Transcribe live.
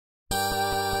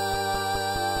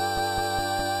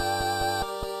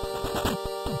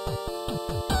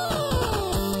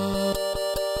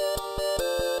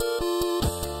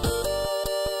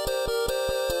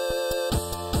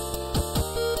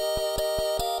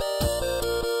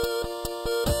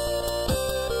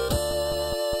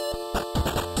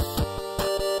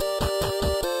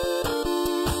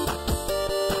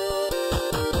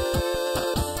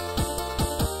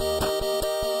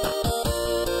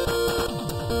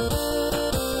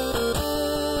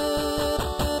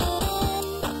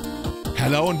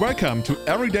Hello and welcome to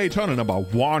Everyday Eternal number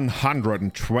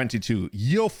 122,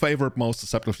 your favorite, most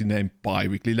deceptively named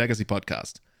bi-weekly legacy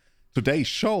podcast. Today's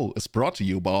show is brought to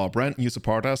you by our brand new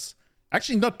supporters.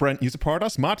 Actually, not brand new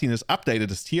supporters. Martin has updated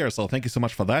his tier, so thank you so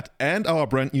much for that. And our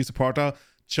brand new supporter,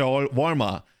 Joel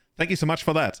Walmer. Thank you so much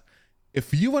for that.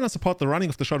 If you want to support the running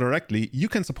of the show directly, you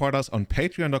can support us on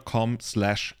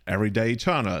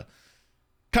patreon.com/everydayeternal.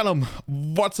 Callum,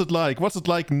 what's it like? What's it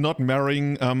like not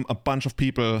marrying a bunch of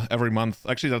people every month?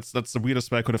 Actually, that's the weirdest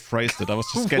way I could have phrased it. I was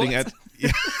just getting at...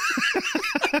 Yeah.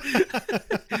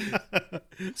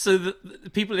 So the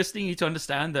people listening need to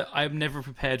understand that I'm never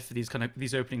prepared for these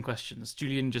opening questions.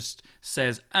 Julian just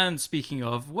says, and speaking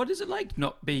of, what is it like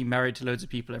not being married to loads of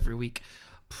people every week?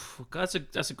 That's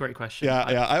a great question. Yeah.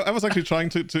 I was actually trying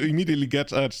to immediately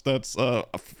get at that.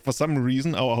 For some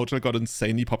reason, our hotel got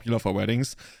insanely popular for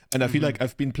weddings, and I feel like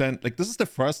I've been planning. Like, this is the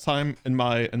first time in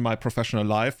my professional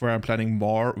life where I'm planning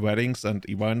more weddings and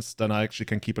events than I actually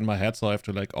can keep in my head. So I have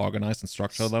to like organize and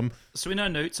structure them. So in our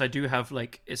notes, I do have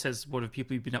it says, "What have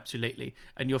people you've been up to lately?"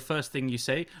 And your first thing you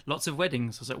say, "Lots of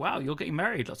weddings." I was like, "Wow, you're getting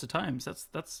married lots of times."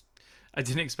 That's. I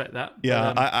didn't expect that.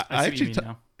 Yeah, but, I see actually. what you mean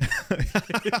now.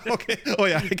 Okay. Oh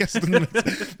yeah. I guess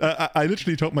I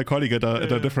literally told my colleague at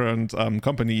a different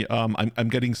company, I'm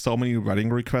getting so many wedding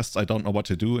requests. I don't know what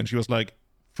to do, and she was like,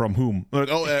 "From whom?"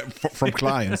 Like, from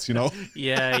clients, you know.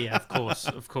 Yeah. Of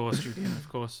course, Julian, of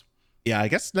course. Yeah, I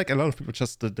guess like a lot of people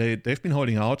just they've been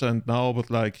holding out, and now with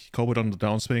like COVID on the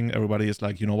downswing, everybody is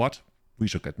like, you know what, we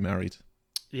should get married.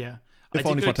 Yeah. If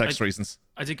only for tax reasons.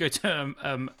 I did go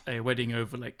to a wedding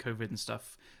over like COVID and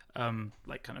stuff,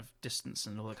 like kind of distance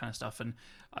and all that kind of stuff. And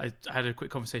I had a quick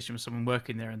conversation with someone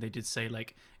working there, and they did say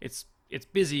like it's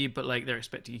busy, but like they're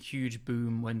expecting a huge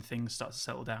boom when things start to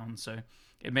settle down. So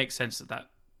it makes sense that that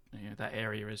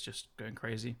area is just going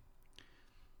crazy.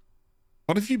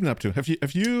 What have you been up to? Have you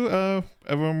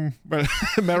ever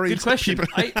married? Good question.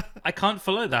 People? I can't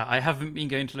follow that. I haven't been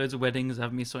going to loads of weddings. I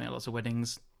haven't been sorting out lots of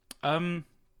weddings.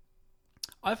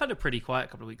 I've had a pretty quiet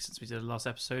couple of weeks since we did the last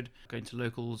episode, going to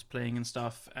locals, playing and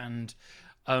stuff, and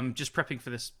just prepping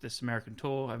for this American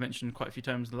tour. I mentioned quite a few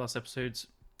times in the last episodes.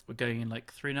 We're going in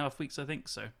like 3.5 weeks, I think.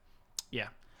 So, yeah.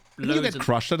 Did you get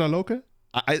crushed at a local?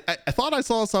 I thought I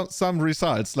saw some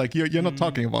results. Like you're not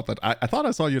talking about that. I thought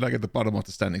I saw you like at the bottom of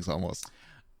the standings almost.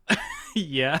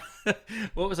 Yeah.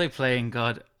 What was I playing?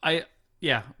 God, we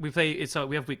play.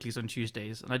 We have weeklies on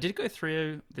Tuesdays, and I did go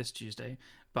 3-0 this Tuesday,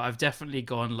 but I've definitely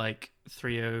gone like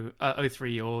 3-0,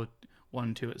 0-3 or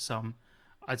 1-2 at some.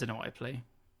 I don't know what I play.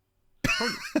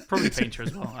 Probably Painter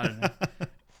as well. I don't know.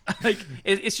 Like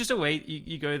it's just a way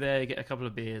you go there, get a couple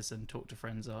of beers, and talk to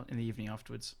friends in the evening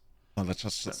afterwards. Oh, that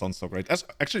sounds so great.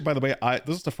 Actually, by the way,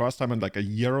 this is the first time in like a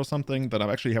year or something that I'm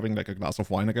actually having like a glass of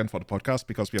wine again for the podcast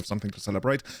because we have something to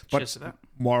celebrate. But Cheers to that.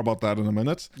 More about that in a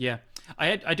minute. Yeah,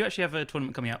 I do actually have a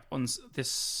tournament coming up on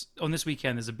this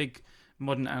weekend. There's a big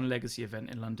Modern and Legacy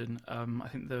event in London. I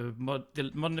think the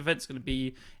Modern event's going to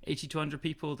be 80 to 100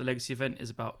 people. The Legacy event is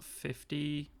about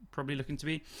 50, probably looking to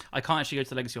be. I can't actually go to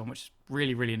the Legacy one, which is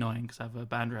really, really annoying because I have a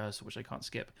band rehearsal, which I can't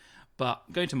skip. But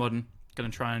going to Modern,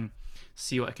 going to try and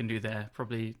see what I can do there.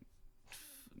 Probably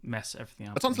mess everything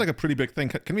up. That sounds like a pretty big thing.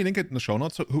 Can we link it in the show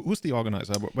notes? So who's the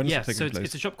organizer? When is it taking place?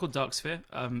 It's a shop called Dark Sphere.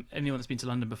 Anyone that's been to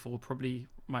London before probably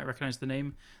might recognize the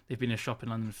name. They've been a shop in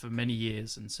London for many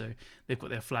years, and so they've got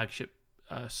their flagship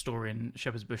store in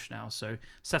Shepherd's Bush now. So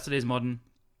Saturday's Modern,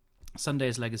 Sunday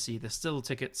is Legacy. There's still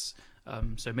tickets,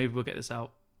 so maybe we'll get this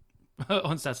out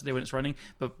on Saturday when it's running.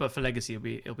 But for Legacy,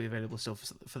 it'll be available still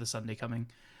for the Sunday coming.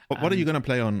 What are you gonna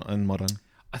play on Modern?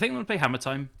 I think I'm gonna play Hammer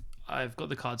Time. I've got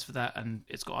the cards for that, and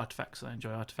it's got artifacts. I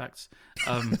enjoy artifacts.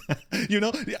 I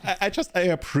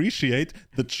appreciate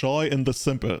the joy in the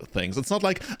simple things. It's not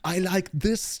like I like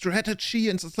this strategy,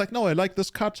 and it's like, no, I like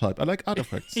this card type. I like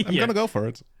artifacts. I'm gonna go for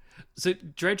it. So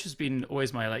Dredge has been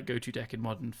always my like go-to deck in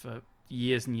Modern for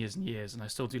years and years and years, and I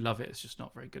still do love it. It's just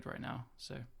not very good right now.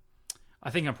 So I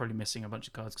think I'm probably missing a bunch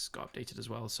of cards because it got updated as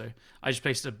well. So I just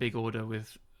placed a big order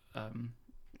with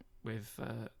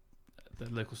the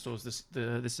local stores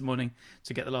this morning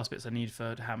to get the last bits I need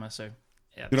for Hammer. So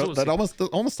yeah, that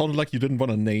almost sounded like you didn't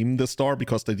want to name the store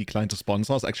because they declined to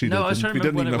sponsor us. Actually, no, I was trying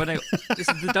to remember when I this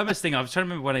is the dumbest thing. I was trying to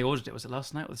remember when I ordered it. Was it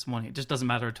last night or this morning? It just doesn't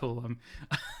matter at all.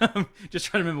 I'm just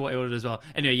trying to remember what I ordered as well.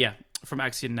 Anyway, yeah, from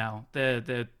Axion now.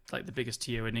 They're like the biggest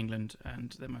TO in England,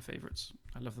 and they're my favorites.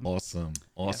 I love them.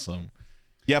 Awesome.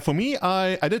 Yeah, for me,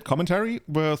 I did commentary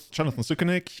with Jonathan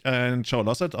Sukanik and Joe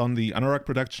Lossett on the Anorak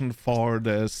production for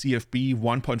the CFB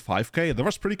 1.5K. That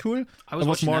was pretty cool. I was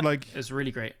watching more that. It was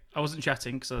really great. I wasn't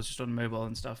chatting because I was just on mobile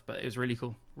and stuff, but it was really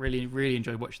cool. Really, really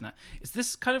enjoyed watching that. It's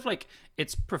this kind of like,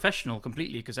 it's professional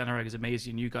completely because Anurag is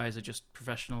amazing. You guys are just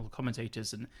professional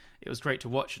commentators, and it was great to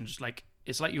watch. And just like,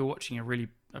 it's like you were watching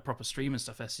a proper stream and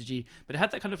stuff, SCG, but it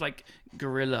had that kind of like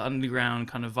guerrilla underground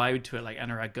kind of vibe to it, like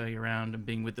Anurag going around and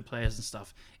being with the players and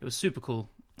stuff. It was super cool.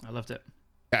 I loved it.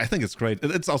 Yeah, I think it's great.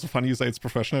 It's also funny you say it's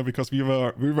professional because we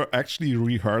were actually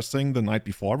rehearsing the night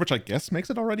before, which I guess makes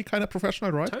it already kind of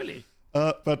professional, right? Totally.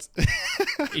 But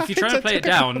if you're trying to play it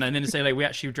down and then say like we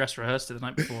actually dress rehearsed it the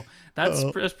night before, that's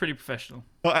pretty professional.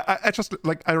 I just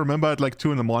like I remember at like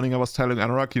 2 a.m. I was telling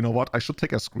Anurag, you know what, I should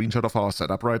take a screenshot of our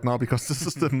setup right now because this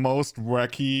is the most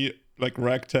wacky like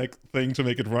ragtag thing to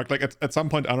make it work. Like at some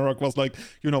point Anurag was like,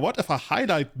 you know what, if I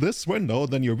highlight this window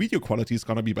then your video quality is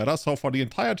gonna be better, so for the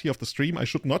entirety of the stream I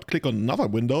should not click on another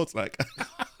window. It's like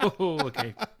oh,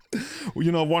 okay.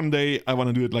 You know, one day I want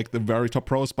to do it like the very top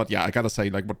pros, but yeah, I gotta say,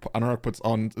 like what Anurag puts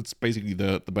on, it's basically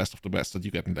the best of the best that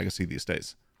you get in Legacy these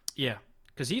days. Yeah,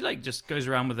 because he like just goes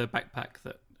around with a backpack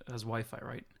that has Wi-Fi,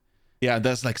 right? Yeah,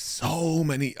 there's like so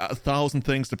many 1,000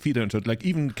 things that feed into it, like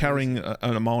even carrying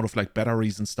an amount of like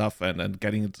batteries and stuff and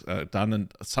getting it done.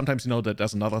 And sometimes, you know, that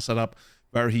there's another setup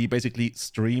where he basically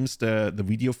streams the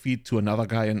video feed to another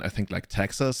guy in, I think, like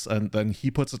Texas, and then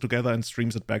he puts it together and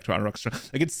streams it back to Anurag's.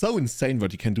 Like, it's so insane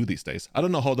what you can do these days. I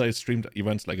don't know how they streamed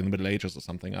events like in the Middle Ages or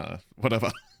something,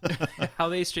 whatever. How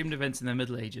they streamed events in the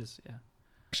Middle Ages, yeah.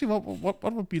 Actually, what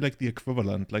would be like the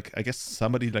equivalent? Like, I guess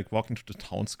somebody like walking to the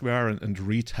town square and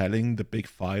retelling the big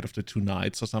fight of the 2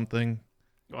 nights or something.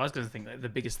 Well, I was going to think like the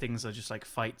biggest things are just like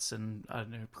fights and, I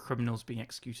don't know, criminals being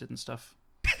executed and stuff.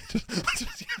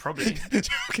 Probably.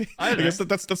 Okay. I guess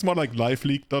that's more like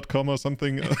liveleak.com or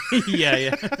something.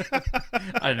 yeah.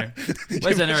 I don't know.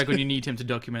 Where's Anurag when you need him to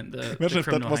document the Imagine the if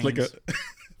that was hangings?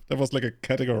 that was like a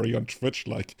category on Twitch,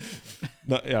 like,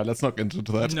 no, yeah, let's not get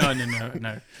into that.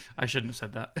 No. I shouldn't have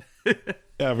said that.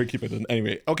 Yeah, we keep it in.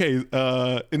 Anyway, okay,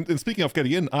 in speaking of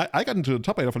getting in, I got into the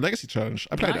top 8 of a Legacy Challenge.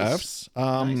 I played Nice.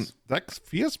 Avs. That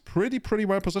feels pretty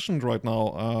well positioned right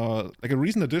now. Like a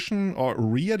recent addition, or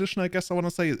re-edition, I guess I want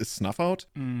to say, is Snuff Out.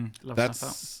 Love That's...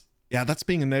 Snuff Out. Yeah, that's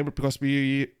being enabled because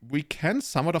we can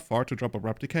somewhat afford to drop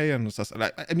Abrupt Decay, and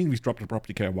I mean, we dropped Abrupt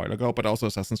Decay a while ago, but also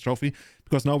Assassin's Trophy,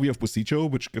 because now we have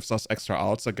Busicho, which gives us extra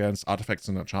outs against artifacts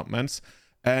and enchantments,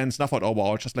 and Snuff Out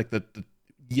overall, just like the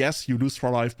yes, you lose for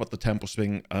life, but the tempo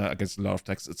swing against a lot of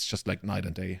decks, it's just like night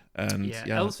and day. And yeah,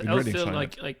 elves really feel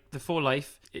like the 4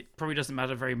 life, it probably doesn't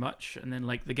matter very much, and then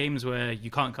like the games where you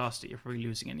can't cast it, you're probably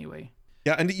losing anyway.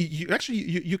 Yeah, and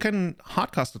you can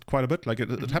hardcast it quite a bit. Like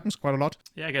it happens quite a lot.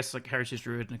 Yeah, I guess like Heritage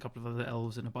Druid and a couple of other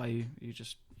elves in a bayou, you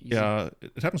just easy. Yeah,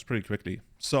 it happens pretty quickly.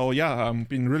 So yeah, I'm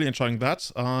been really enjoying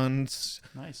that. And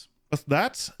nice. With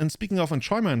that, and speaking of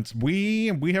enjoyment,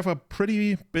 we have a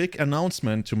pretty big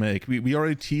announcement to make. We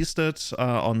already teased it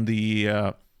on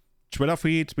the Twitter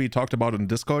feed. We talked about it in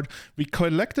Discord. We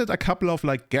collected a couple of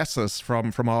like guesses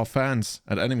from our fans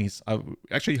and enemies.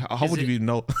 Actually, how would you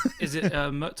know? Is it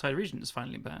Murktide Regent is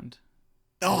finally banned?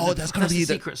 Oh, that's gonna be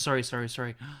the secret. Sorry.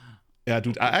 Yeah,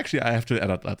 dude. I have to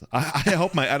edit that. I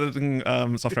hope my editing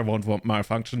software won't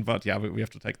malfunction, but yeah, we have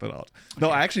to take that out. Okay.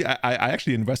 No, I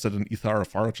actually invested in Ethara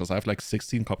Foragers. I have like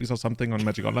 16 copies or something on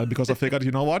Magic Online because I figured, you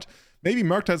know what? Maybe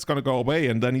Murktide's gonna go away,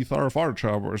 and then Ethara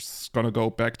Forager was gonna go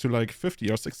back to like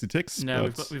 50 or 60 ticks. No,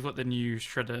 but... we've got the new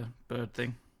Shredder bird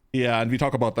thing. Yeah, and we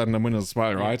talk about that in a minute as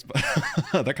well, right?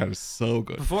 That card is so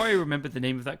good. Before I remembered the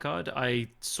name of that card, I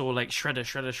saw like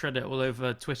Shredder all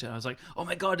over Twitter. I was like, oh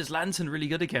my god, is Lantern really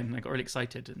good again? And I got really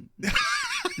excited. And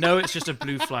no, it's just a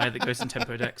blue flyer that goes in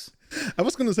tempo decks. I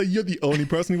was going to say you're the only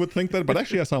person who would think that, but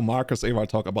actually I saw Marcus Avar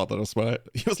talk about that as well.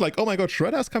 He was like, oh my god,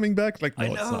 Shredder's coming back? Like, no, I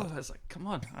know. it's not. I was like, come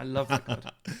on, I love that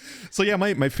card. So yeah,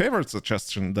 my favorite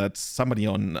suggestion that somebody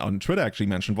on Twitter actually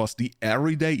mentioned was the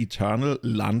Everyday Eternal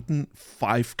London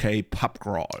 5k pub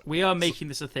crawl. We are making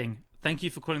this a thing. Thank you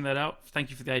for calling that out. Thank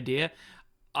you for the idea.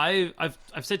 I've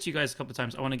said to you guys a couple of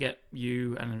times, I want to get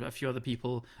you and a few other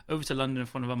people over to London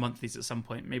for one of our monthlies at some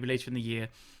point, maybe later in the year.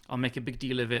 I'll make a big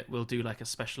deal of it. We'll do like a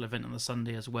special event on the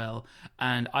Sunday as well.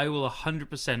 And I will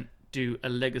 100% do a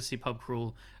legacy pub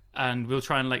crawl, and we'll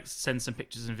try and like send some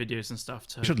pictures and videos and stuff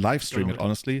to. We should live stream it,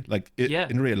 honestly, like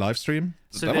in real live stream.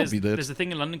 So that would be there's a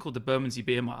thing in London called the Bermondsey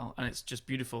Beer Mile, and it's just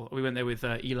beautiful. We went there with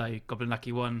Eli Goblin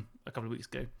Lucky One a couple of weeks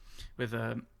ago, with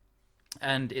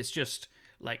and it's just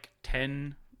like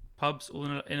 10 pubs all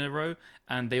in a row,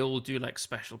 and they all do like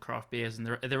special craft beers, and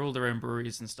they're all their own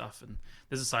breweries and stuff. And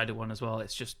there's a cider one as well.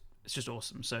 It's just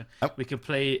awesome. So we could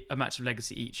play a match of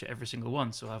Legacy each at every single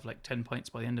one. So I'll have like 10 points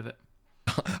by the end of it.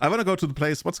 I want to go to the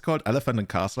place. What's it called? Elephant and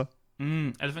Castle.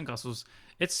 Elephant Castle's.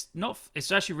 It's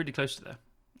actually really close to there.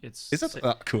 It's Is it?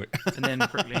 Cool. and then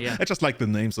Brooklyn, yeah. I just like the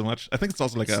name so much. I think it's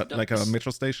also like a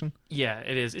metro station. Yeah,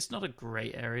 it is. It's not a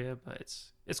great area, but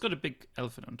it's got a big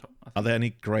elephant on top. I think. Are there any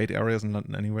great areas in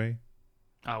London anyway?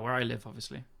 Oh, where I live,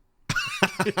 obviously.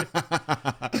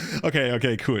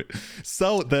 Okay, cool.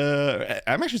 So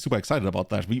I'm actually super excited about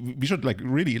that. We should like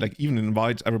really like even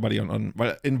invite everybody on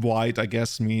well, invite I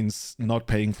guess means not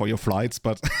paying for your flights,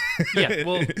 but Yeah,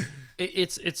 well,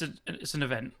 it's an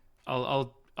event.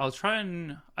 I'll try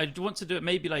and I want to do it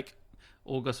maybe like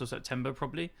August or September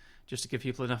probably, just to give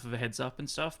people enough of a heads up and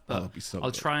stuff. But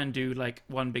I'll try and do like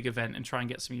one big event and try and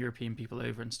get some European people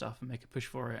over and stuff and make a push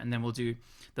for it. And then we'll do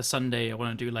the Sunday. I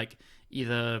want to do like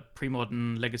either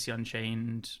pre-modern, Legacy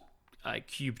Unchained,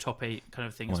 Cube Top 8 kind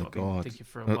of thing. Oh is my what I've god, been thinking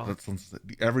for a while. that sounds the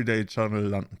everyday channel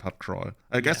London pub crawl.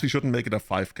 I guess we shouldn't make it a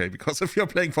 5k because if you're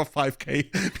playing for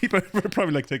 5k, people will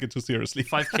probably like take it too seriously.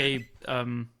 5k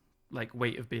like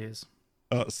weight of beers.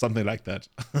 Something like that.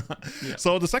 Yeah.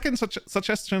 So the second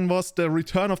suggestion was the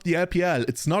return of the LPL.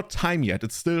 It's not time yet.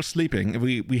 It's still sleeping.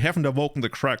 We haven't awoken the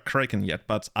Kraken yet,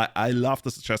 but I love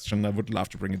the suggestion. I would love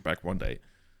to bring it back one day.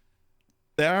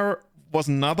 There was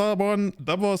another one.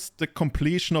 That was the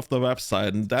completion of the website,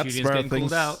 and that's Julian's where getting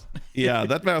things. called out. Yeah,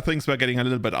 that's where things were getting a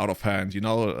little bit out of hand. You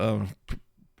know,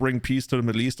 bring peace to the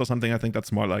Middle East or something. I think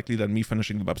that's more likely than me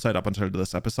finishing the website up until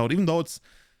this episode. Even though it's.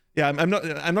 Yeah, I'm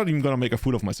not even gonna make a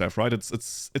fool of myself, right?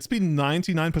 It's been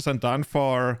 99% done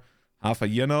for half a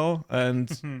year now, and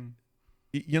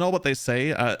you know what they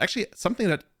say. Actually, something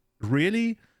that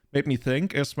really made me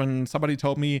think is when somebody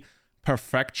told me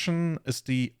perfection is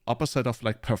the opposite of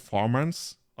like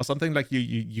performance or something. Like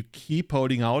you keep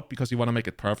holding out because you want to make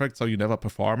it perfect, so you never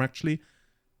perform. Actually,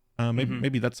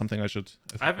 maybe that's something I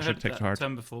haven't heard take to that heart.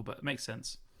 term before, but it makes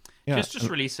sense. Yeah, just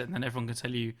release it, and then everyone can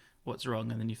tell you what's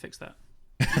wrong, and then you fix that.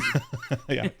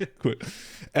 Yeah, cool.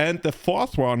 And the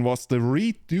fourth one was the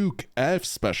Reed Duke Elf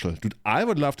special. Dude, I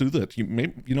would love to do that.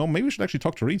 Maybe we should actually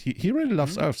talk to Reed. He really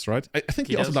loves elves, right? I think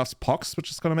he also does. loves Pox, which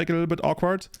is gonna make it a little bit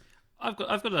awkward. I've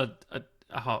got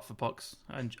a heart for Pox,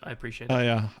 and I appreciate it. Oh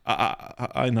yeah,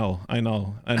 I know, and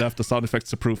I have the sound effects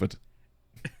to prove it.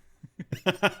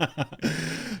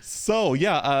 So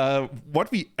yeah,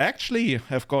 what we actually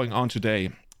have going on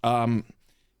today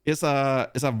is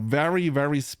a very,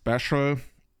 very special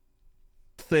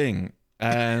thing.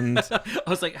 And I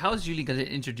was like, how is Julie going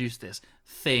to introduce this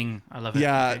thing? I love it.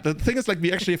 Yeah, okay. The thing is, like,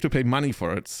 we actually have to pay money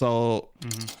for it. So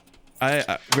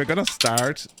we're gonna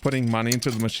start putting money into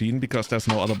the machine because there's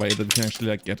no other way that we can actually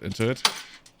like get into it.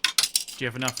 Do you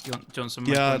have enough? Do you want some?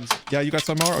 Yeah, ones? yeah. You got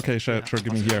some more? Okay, sure.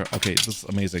 Give me here. Okay, this is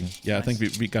amazing. Yeah, nice. I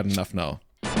think we got enough now.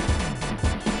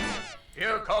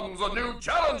 Here comes a new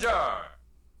challenger.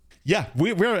 Yeah,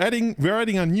 we're adding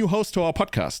a new host to our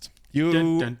podcast.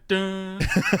 Dun, dun, dun.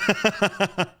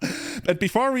 But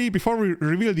before we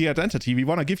reveal the identity, we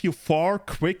want to give you 4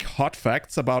 quick hot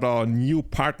facts about our new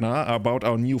partner, about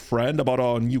our new friend, about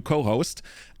our new co-host,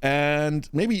 and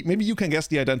maybe you can guess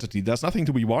the identity. There's nothing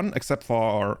to be won except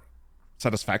for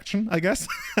satisfaction, I guess.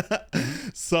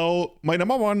 So my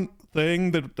number one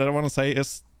thing that I want to say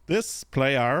is this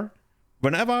player,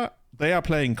 whenever they are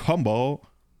playing combo,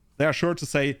 they are sure to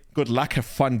say, good luck, have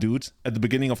fun, dude, at the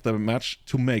beginning of the match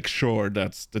to make sure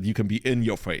that you can be in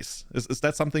your face. Is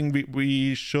that something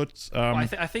we should... Well, I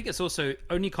think it's also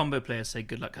only combo players say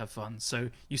good luck, have fun.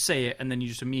 So you say it and then you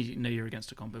just immediately know you're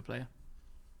against a combo player.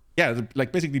 Yeah,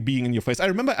 like basically being in your face. I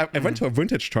remember I went to a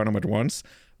vintage tournament once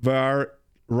where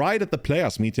right at the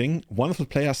players meeting, one of the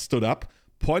players stood up,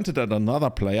 pointed at another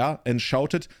player and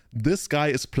shouted, "This guy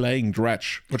is playing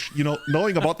Dredge," which, you know,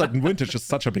 knowing about that in vintage is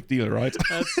such a big deal, right?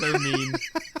 That's so mean.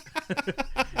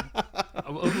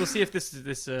 We'll see if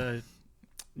this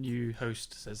new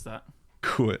host says that.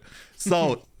 Cool.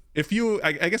 So if you,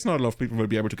 I guess not a lot of people will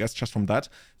be able to guess just from that.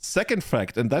 Second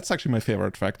fact, and that's actually my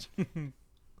favorite fact.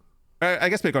 I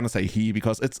guess we're gonna say he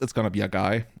because it's gonna be a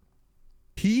guy.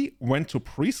 He went to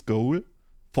preschool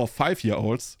for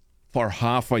 5-year-olds for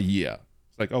half a year.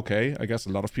 Like, okay, I guess a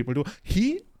lot of people do.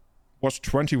 He was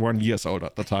 21 years old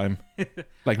at the time.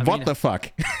 Like, what the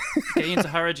fuck? Getting into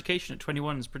higher education at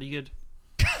 21 is pretty good.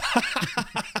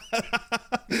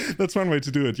 That's one way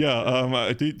to do it.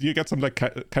 Yeah. Do you get some like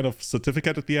kind of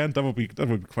certificate at the end? That would be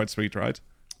quite sweet, right?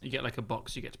 You get like a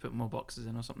box. You get to put more boxes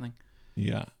in or something.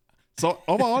 Yeah. So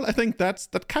overall, I think that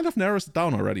kind of narrows it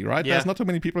down already, right? Yeah. There's not too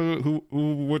many people who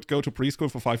would go to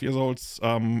preschool for 5-year-olds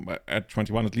at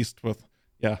 21, at least with.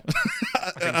 Yeah.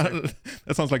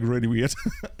 That sounds like really weird.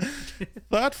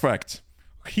 Third fact.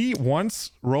 He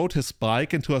once rode his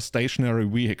bike into a stationary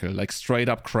vehicle, like straight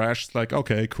up crashed, like,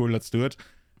 okay, cool, let's do it.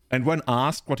 And when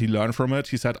asked what he learned from it,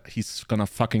 he said he's gonna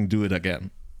fucking do it again.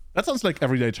 That sounds like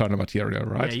everyday tournament material,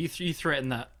 right? Yeah, you threaten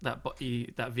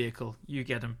that vehicle. You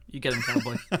get him,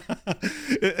 cowboy.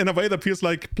 In a way that feels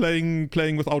like playing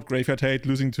without Graveyard Hate,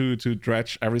 losing to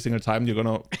Dredge every single time. You're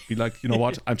gonna be like, you know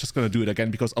what? I'm just gonna do it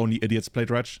again because only idiots play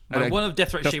Dredge. One of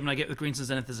Death Threat shape when I get with Green Sun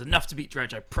Zenith is enough to beat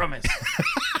Dredge. I promise.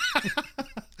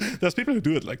 There's people who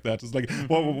do it like that. It's like,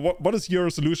 what is your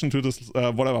solution to this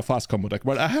whatever fast combo deck?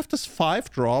 Well, I have this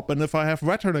 5-drop, and if I have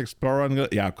Veteran Explorer,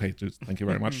 yeah, okay, dude, thank you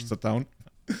very much. Sit down.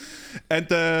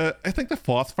 And I think the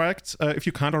fourth fact, if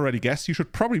you can't already guess, you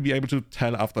should probably be able to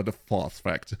tell after the fourth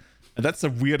fact. And that's the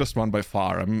weirdest one by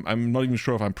far. I'm not even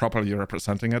sure if I'm properly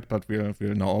representing it, but we'll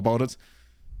know about it.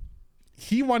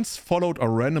 He once followed a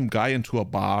random guy into a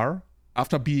bar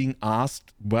after being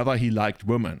asked whether he liked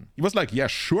women. He was like, yeah,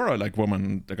 sure, I like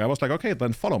women. The guy was like, okay,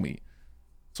 then follow me.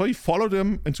 So he followed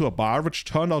him into a bar, which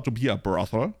turned out to be a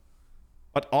brothel.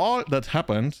 But all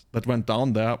that went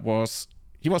down there was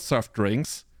he was served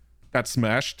drinks, got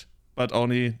smashed, but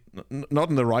only not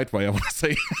in the right way, I want to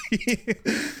say.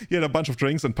 He had a bunch of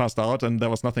drinks and passed out, and there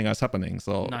was nothing else happening.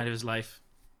 So night of his life.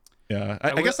 Yeah,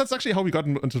 I guess that's actually how we got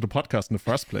into the podcast in the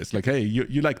first place. Like, hey,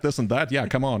 you like this and that? Yeah,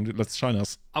 come on, let's join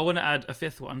us. I want to add a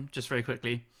fifth one, just very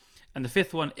quickly. And the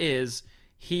fifth one is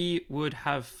he would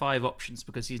have 5 options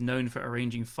because he's known for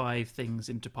arranging 5 things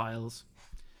into piles.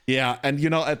 Yeah, and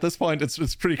at this point,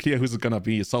 it's pretty clear who's it gonna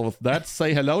be. So with that,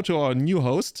 say hello to our new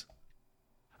host.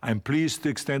 I'm pleased to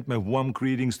extend my warm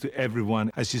greetings to everyone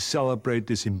as you celebrate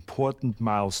this important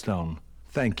milestone.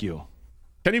 Thank you.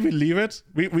 Can you believe it?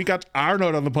 We got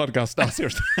Arnold on the podcast now,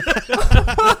 seriously.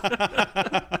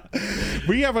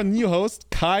 We have a new host,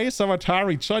 Kai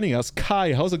Savatari, joining us.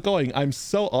 Kai, how's it going? I'm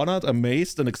so honored,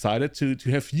 amazed, and excited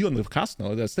to have you on the cast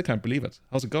now. I still can't believe it.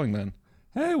 How's it going, man?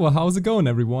 Hey, well, how's it going,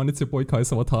 everyone? It's your boy Kai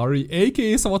Savatari,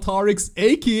 aka Savatarix,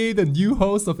 aka the new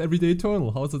host of Everyday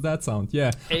Eternal. How does that sound?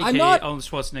 Yeah. AKA Arnold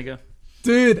Schwarzenegger.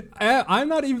 Dude, I'm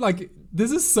not even like,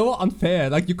 this is so unfair.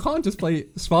 Like, you can't just play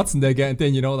Schwarzenegger and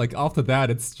then, like, after that,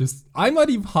 it's just, I'm not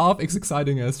even half as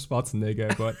exciting as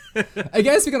Schwarzenegger, but I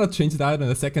guess we're gonna change that in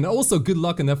a second. Also, good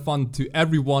luck and have fun to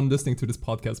everyone listening to this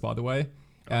podcast, by the way.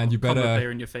 And you better... Combo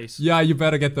player in your face. Yeah, you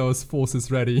better get those forces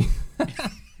ready.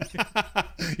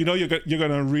 You're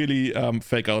gonna really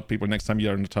fake out people next time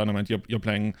you're in the tournament. You're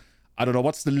playing, I don't know,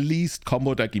 what's the least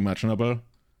combo deck imaginable?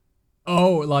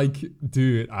 Oh, like,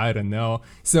 dude, I don't know.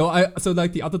 So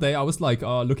like the other day I was like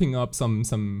looking up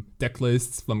some deck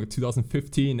lists from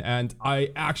 2015, and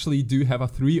I actually do have a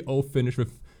 3-0 finish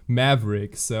with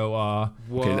Maverick. So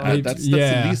okay, that's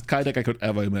the least Kai deck I could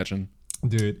ever imagine.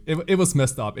 Dude, it was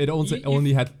messed up. It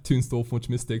only had 2 Stormforge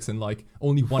Mystics and like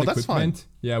only 1 equipment.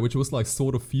 Yeah, which was like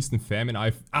Sword of Feast and Famine. I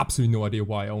have absolutely no idea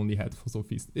why I only had Sword of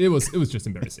Feast. It was just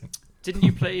embarrassing. Didn't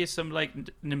you play some like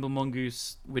Nimble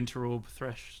Mongoose, Winter Orb,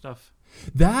 Thresh stuff?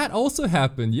 That also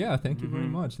happened. Yeah, thank you very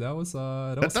much. That was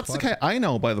that's the guy I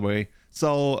know, by the way.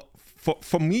 So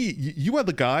for me, you were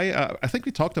the guy. I think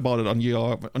we talked about it on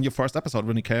your first episode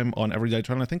when you came on Everyday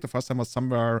Eternal. I think the first time was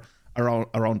somewhere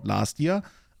around last year.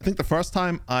 I think the first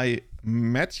time I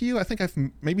met you, I think I've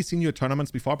maybe seen you at tournaments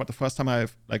before, but the first time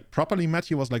I've like properly met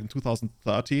you was like in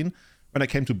 2013 when I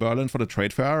came to Berlin for the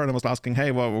trade fair, and I was asking, hey,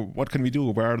 well, what can we do?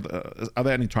 Are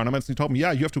there any tournaments? And he told me,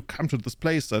 yeah, you have to come to this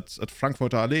place at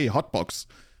Frankfurter Allee, Hotbox.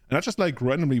 And I just like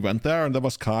randomly went there, and there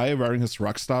was Kai wearing his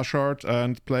Rockstar shirt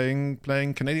and playing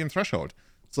Canadian Threshold.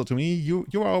 So to me, you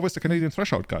are always the Canadian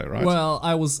Threshold guy, right? Well,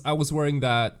 I was wearing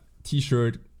that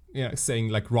T-shirt, saying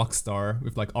like Rockstar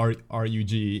with like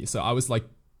RUG. So I was like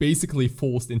basically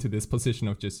forced into this position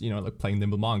of just like playing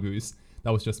Nimble Mongoose.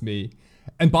 That was just me.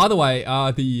 And by the way,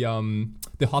 the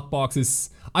hotbox is.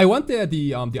 I went there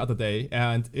the other day,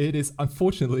 and it is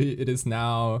unfortunately it is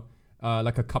now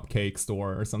like a cupcake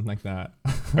store or something like that.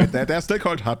 Wait, they're still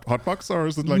called hotbox, or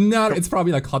is it like? No, it's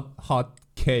probably like hot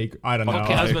cake. I don't know.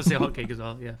 Okay, I was going to say hot cake as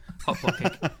well. Yeah, hot pot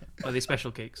cake. Or the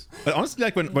special cakes. But honestly,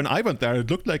 like when I went there, it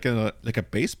looked like a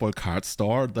baseball card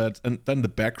store. And then the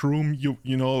back room,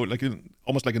 like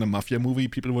almost like in a mafia movie,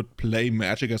 people would play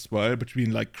Magic as well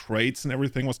between like crates and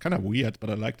everything. It was kind of weird, but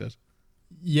I liked it.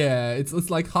 Yeah, it's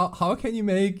like how can you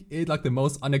make it like the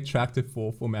most unattractive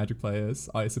for Magic players,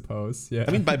 I suppose. Yeah.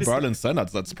 I mean, by Berlin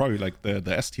standards, that's probably like the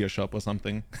S tier shop or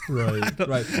something.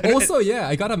 Right. Also, yeah,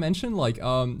 I gotta mention like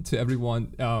to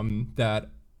everyone that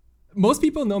most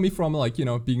people know me from like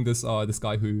being this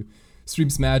guy who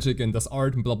streams Magic and does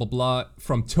art and blah blah blah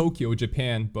from Tokyo,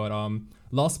 Japan. But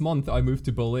last month I moved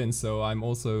to Berlin, so I'm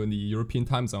also in the European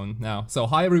time zone now. So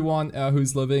hi everyone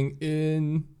who's living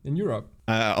in Europe.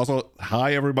 Also,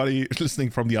 hi everybody listening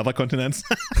from the other continents.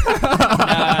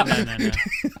 No.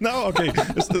 No, okay.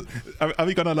 Are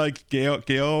we gonna like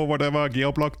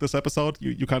geo block this episode?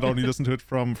 You can't only listen to it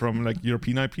from like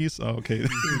European IPs. Oh, okay.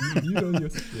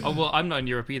 Oh well, I'm not in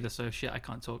Europe either, so shit, I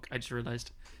can't talk. I just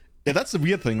realized. Yeah, that's the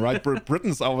weird thing, right?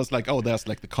 Britain's always like, oh, there's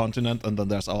like the continent, and then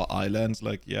there's our islands.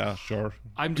 Like, yeah, sure.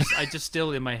 I just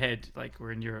still in my head like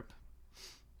we're in Europe.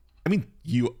 I mean,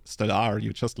 you still are.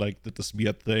 You just like did this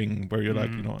weird thing where you're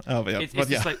like, oh yeah, It's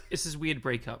just like it's this weird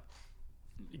breakup.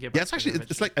 Yeah, it's actually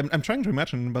it's like I'm trying to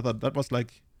imagine whether that was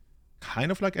like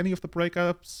kind of like any of the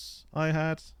breakups I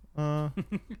had. Not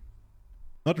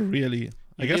really.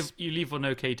 I guess you leave on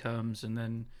okay terms, and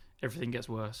then everything gets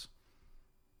worse.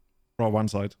 for one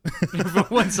side. From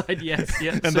one side, yes,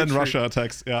 And so then true. Russia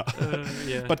attacks. Yeah.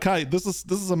 Yeah. But Kai, this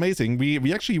is amazing.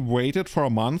 We actually waited for a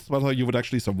month whether you would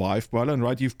actually survive Berlin,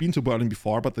 right? You've been to Berlin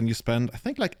before, but then you spent I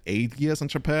think like 8 years in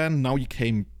Japan. Now you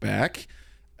came back.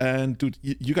 And dude,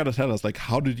 you gotta tell us, like,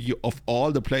 how did you, of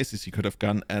all the places you could have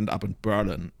gone, end up in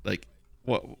Berlin? Like,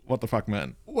 what the fuck,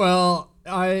 man? Well,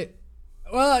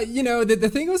 you know, the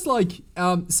thing was like,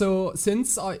 so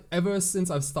since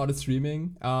I've started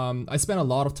streaming, I spent a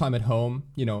lot of time at home,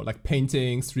 you know, like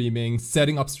painting, streaming,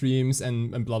 setting up streams,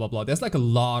 and blah blah blah. There's like a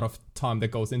lot of time that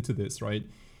goes into this, right?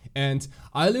 And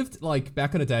I lived like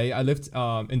back in the day, I lived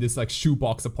in this like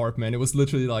shoebox apartment. It was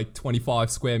literally like 25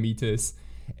 square meters.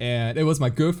 And it was my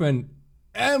girlfriend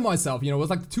and myself, you know, it was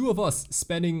like the two of us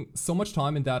spending so much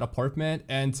time in that apartment,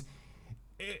 and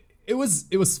it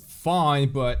was fine,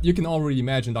 but you can already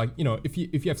imagine, like, you know, if you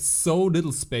have so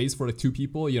little space for the two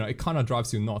people, you know, it kind of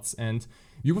drives you nuts. And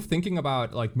we were thinking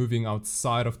about like moving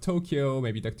outside of Tokyo,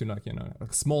 maybe like to like, you know,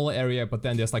 a smaller area, but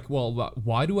then there's like, well,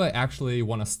 why do I actually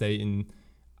want to stay in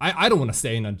I don't want to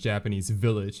stay in a Japanese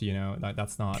village, you know.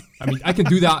 That's not. I mean, I can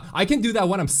do that. I can do that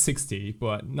when I'm 60,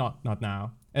 but not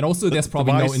now. And also, there's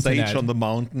probably no internet. Stage on the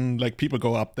mountain, like people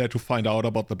go up there to find out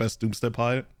about the best doomsday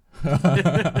pile.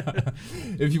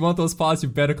 If you want those piles, you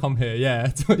better come here.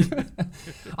 Yeah.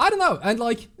 I don't know. And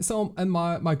like, so, and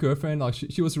my girlfriend, like,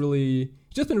 she was really,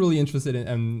 just been really interested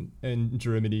in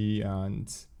Germany,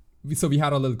 and so we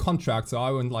had a little contract. So I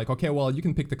went like, okay, well, you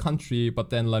can pick the country, but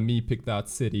then let me pick that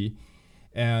city.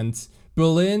 And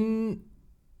Berlin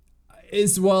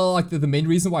is, well, like the main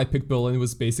reason why I picked Berlin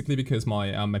was basically because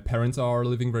my parents are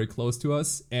living very close to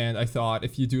us, and I thought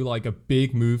if you do like a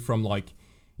big move from like,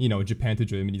 you know, Japan to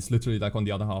Germany, it's literally like on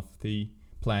the other half of the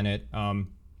planet.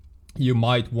 You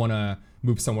might want to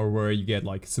move somewhere where you get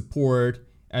like support,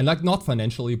 and like not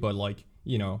financially, but like,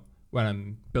 you know, when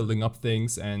I'm building up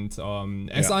things. And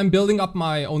as I'm building up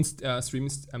my own stream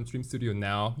studio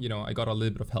now, you know, I got a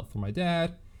little bit of help from my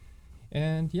dad.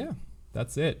 And yeah,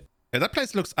 that's it. Yeah, that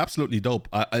place looks absolutely dope.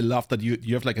 I love that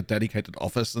you have like a dedicated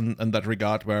office in that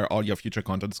regard where all your future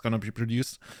content is going to be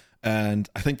produced. And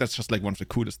I think that's just like one of the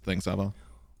coolest things ever.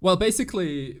 Well,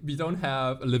 basically, we don't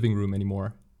have a living room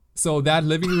anymore. So that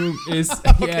living room is,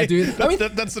 Okay, yeah, dude. I mean,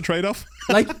 that's the trade-off.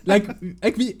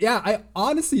 I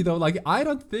honestly though, like, I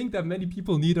don't think that many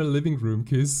people need a living room,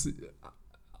 because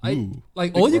all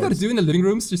you got to do in the living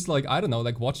room is just like, I don't know,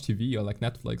 like watch TV or like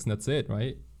Netflix, and that's it,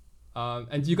 right?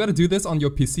 And you got to do this on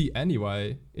your PC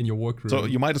anyway in your workroom. So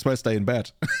you might as well stay in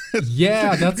bed.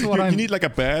 Yeah, that's what you need like a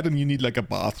bed, and you need like a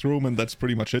bathroom, and that's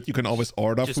pretty much it. You can always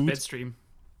order just food. bed stream.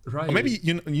 Right. Or maybe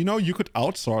you know you could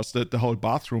outsource the whole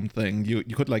bathroom thing. You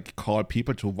could like call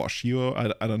people to wash you.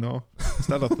 I don't know. Is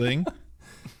that a thing?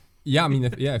 Yeah, I mean,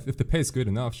 if the pay is good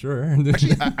enough, sure.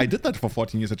 Actually, I did that for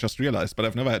 14 years. I just realized, but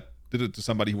I've never did it to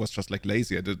somebody who was just like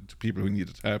lazy. I did it to people who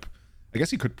needed help. I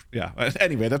guess you could, yeah.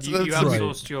 Anyway, that's You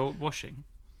outsourced your washing.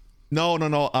 No.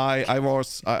 I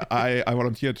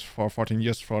volunteered for 14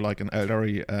 years for like an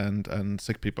elderly and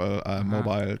sick people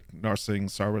mobile nursing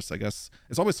service. I guess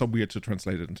it's always so weird to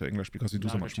translate it into English because you do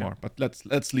so much more. But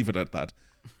let's leave it at that.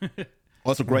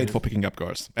 Also great for picking up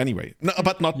girls. Anyway, no,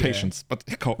 but not patients. But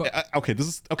okay, this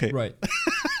is okay. Right.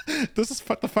 This is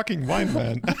the fucking wine,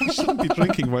 man. I shouldn't be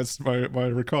drinking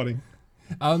while recording.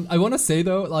 I want to say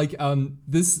though, like,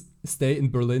 this stay in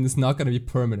Berlin is not going to be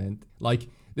permanent. Like,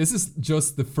 this is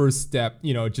just the first step,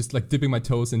 you know, just like dipping my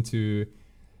toes into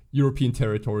European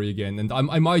territory again. And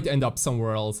I might end up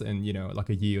somewhere else in, you know, like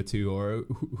a year or two, or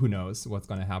who knows what's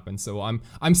going to happen. So I'm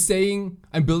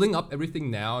building up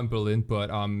everything now in Berlin, but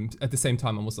at the same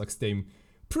time, I'm also like staying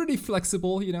pretty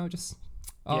flexible, you know, just...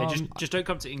 just don't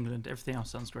come to England. Everything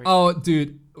else sounds great. Oh,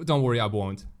 dude, don't worry, I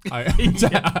won't. I'm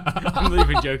not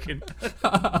even joking.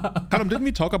 Callum, didn't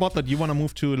we talk about that you want to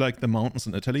move to like the mountains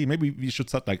in Italy? Maybe we should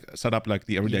set up like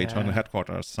the Everyday Eternal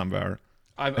headquarters somewhere.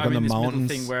 I'm like in this middle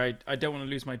thing where I don't want to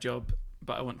lose my job,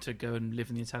 but I want to go and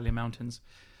live in the Italian mountains.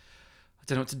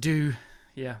 don't know what to do.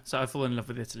 Yeah, so I've fallen in love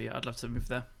with Italy. I'd love to move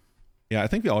there. Yeah, I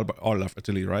think we all love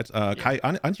Italy, right? Kai,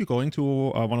 aren't you going to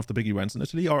one of the big events in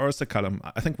Italy, or is it Callum?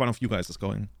 I think one of you guys is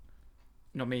going.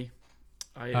 Not me.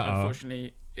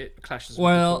 Unfortunately, it clashes with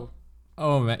Well,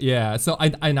 oh man, yeah. So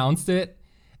I announced it,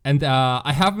 and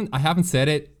I haven't said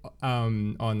it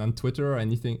on Twitter or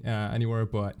anything anywhere,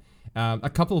 but a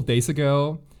couple of days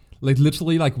ago, like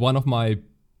literally like one of my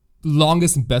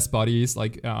longest and best buddies,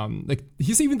 like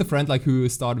he's even the friend like who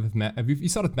started with we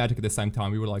started Magic at the same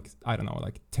time. We were like, I don't know,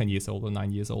 like 10 years old or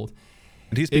 9 years old.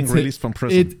 And he's being released from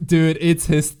prison. Dude, it's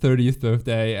his 30th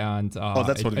birthday, and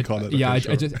that's what we call it. Yeah,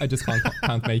 Okay, sure. I just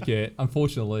can't make it.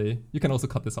 Unfortunately, you can also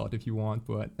cut this out if you want,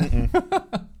 but.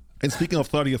 And speaking of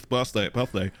 30th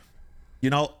birthday, you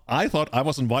know, I thought I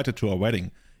was invited to a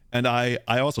wedding. And I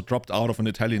also dropped out of an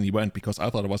Italian event because I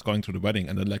thought I was going to the wedding.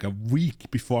 And then like a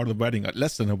week before the wedding,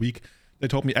 less than a week, they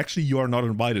told me, actually, you are not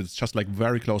invited. It's just like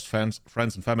very close friends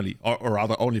and family, or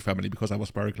rather only family, because I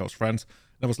was very close friends.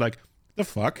 And I was like, the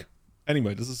fuck?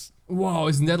 Anyway, this is... Wow,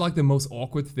 isn't that like the most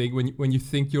awkward thing when you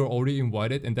think you're already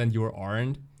invited and then you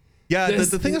aren't? Yeah,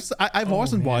 the thing is, I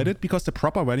was invited because the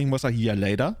proper wedding was a year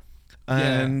later.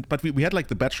 But we had like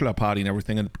the bachelor party and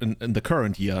everything in the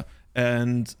current year.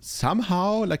 And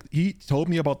somehow, like, he told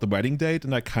me about the wedding date,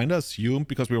 and I kind of assumed,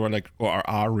 because we were like, or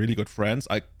are really good friends,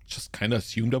 I just kind of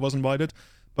assumed I was invited.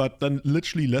 But then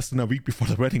literally less than a week before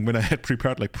the wedding, when I had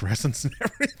prepared like presents and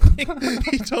everything,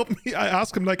 he told me, I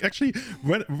asked him like, actually,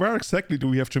 where exactly do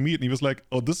we have to meet? And he was like,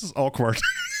 oh, this is awkward.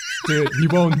 Dude, he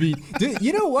won't meet. Dude,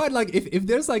 you know what? Like, if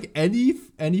there's like any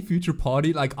future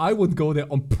party, like I would go there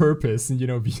on purpose and be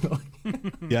like.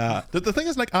 Yeah, the thing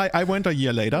is, like, I went a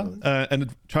year later, and it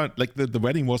turned like the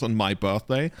wedding was on my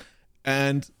birthday,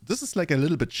 and this is like a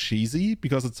little bit cheesy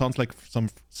because it sounds like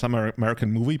some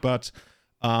American movie, but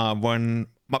when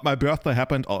my birthday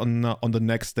happened on the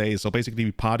next day, so basically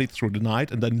we partied through the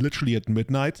night, and then literally at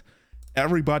midnight,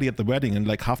 everybody at the wedding, and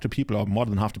like half the people, or more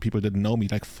than half the people, didn't know me,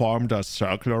 like formed a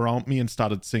circle around me and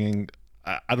started singing.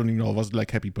 I don't even know, was it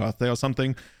like Happy Birthday or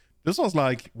something? This was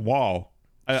like, wow.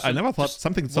 I never thought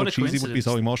something so cheesy would be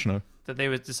so emotional. That they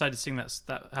would decide to sing that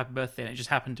Happy Birthday, and it just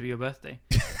happened to be your birthday.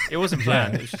 It wasn't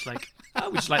planned. It was just like,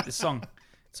 oh, we just like this song.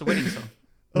 It's a wedding song.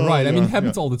 Right, I mean, it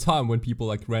happens all the time when people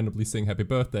like randomly sing Happy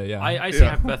Birthday. Yeah, I sing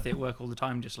Happy Birthday at work all the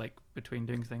time, just like between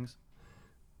doing things.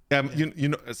 You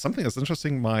know, something that's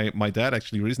interesting, my dad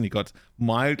actually recently got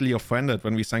mildly offended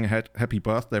when we sang Happy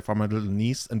Birthday for my little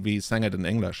niece, and we sang it in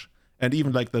English. And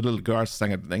even like the little girls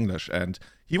sang it in English, and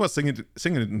he was singing it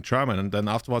in German. And then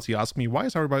afterwards he asked me, why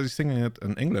is everybody singing it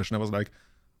in English? And I was like,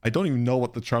 I don't even know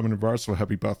what the German words for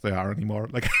Happy Birthday are anymore.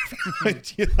 Like, I have no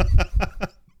idea.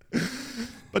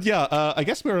 But yeah, I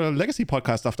guess we're a legacy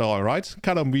podcast after all, right?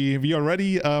 Callum, we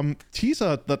already teased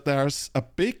that there's a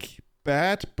big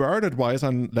bad bird advice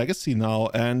on legacy now,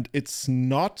 and it's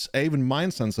not Avon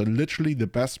Mind Sensor, literally the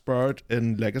best bird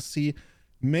in legacy,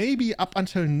 maybe up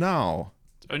until now.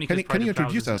 Only can you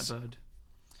introduce us?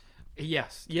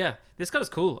 Yes, yeah. This card is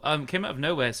cool. Came out of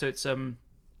nowhere, so it's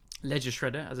Ledger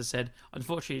Shredder, as I said.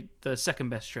 Unfortunately, the second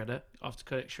best Shredder after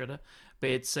Codex Shredder, but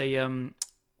it's a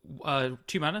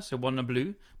 2 mana, so 1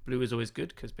 blue. Blue is always good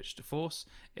because pitch to force.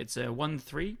 It's a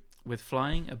 1/3 with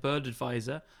flying, a bird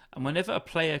advisor, and whenever a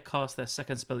player casts their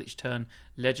second spell each turn,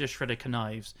 Ledger Shredder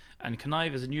connives. And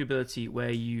connive is a new ability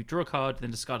where you draw a card,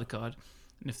 then discard a card.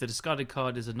 And if the discarded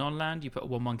card is a non-land, you put a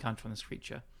 1/1 counter on this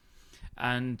creature.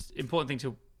 And important thing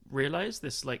to realize,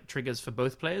 this like triggers for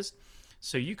both players.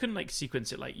 So you can like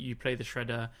sequence it, like you play the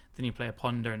Shredder, then you play a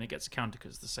Ponder, and it gets a counter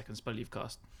because it's the second spell you've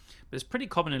cast. But it's pretty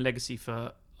common in Legacy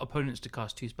for opponents to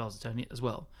cast 2 spells a turn as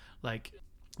well. Like,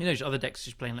 you know, other decks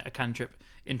just playing like a cantrip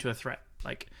into a threat.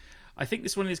 Like, I think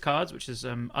this is one of these cards which is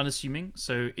unassuming,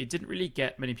 so it didn't really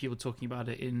get many people talking about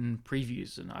it in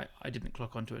previews, and I didn't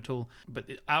clock onto it at all. But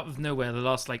out of nowhere, the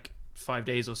last like 5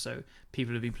 days or so,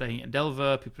 people have been playing it in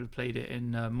Delver, people have played it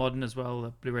in Modern as well, the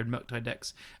blue-red Murktide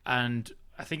decks, and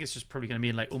I think it's just probably going to be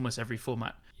in like almost every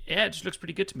format. Yeah, it just looks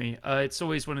pretty good to me. It's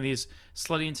always one of these,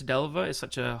 slotting into Delver is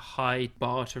such a high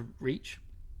bar to reach.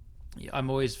 I'm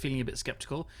always feeling a bit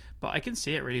skeptical, but I can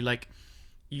see it really. Like,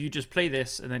 you just play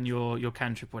this and then your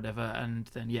cantrip, whatever, and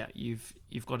then yeah, you've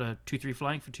got a 2/3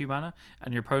 flying for 2 mana,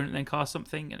 and your opponent then casts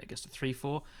something and it gets to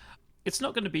 3/4. It's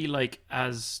not going to be like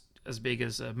as big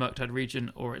as a Murktide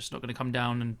Regent, or it's not going to come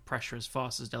down and pressure as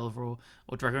fast as Delver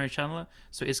or Dragon Rage Channeler.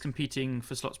 So it's competing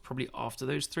for slots probably after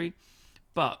those 3.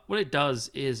 But what it does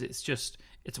is it's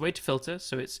a way to filter.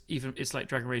 So it's like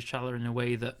Dragon Rage Channeler in a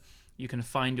way that you can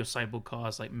find your sideboard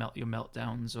cards, like your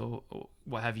meltdowns or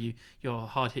what have you, your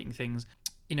hard hitting things.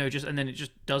 just and then it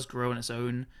just does grow on its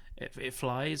own. It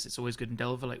flies. It's always good in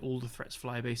Delver. Like all the threats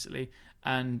fly basically,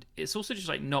 and it's also just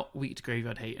like not weak to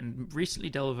graveyard hate. And recently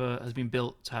Delver has been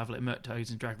built to have like Murktides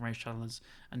and Dragon Rage Channelers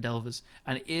and Delvers,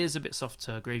 and it is a bit soft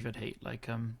to graveyard hate. Like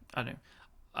I don't know.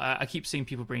 I keep seeing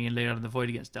people bringing in Leyline of the Void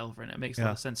against Delver, and it makes a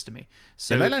lot of sense to me.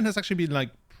 So yeah, Leyline has actually been like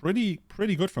pretty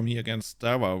good for me against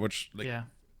Delver, which like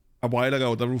a while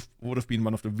ago that would have been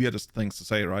one of the weirdest things to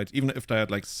say, right? Even if they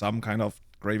had like some kind of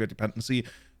graveyard dependency.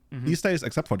 These days,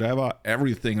 except for Delver,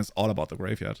 everything is all about the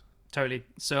graveyard. Totally.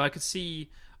 So I could see.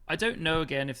 I don't know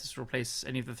again if this will replace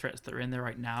any of the threats that are in there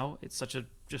right now. It's such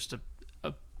just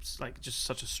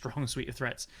such a strong suite of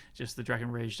threats. Just the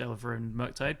Dragon Rage, Delver, and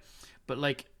Murktide. But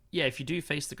like, yeah, if you do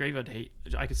face the graveyard hate,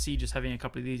 I could see just having a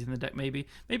couple of these in the deck. Maybe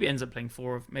it ends up playing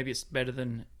 4 of. Maybe it's better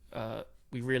than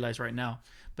we realize right now.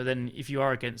 But then if you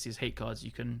are against these hate cards,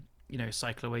 you can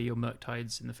cycle away your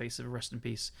Murktides in the face of a Rest in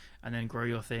Peace, and then grow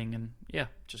your thing, and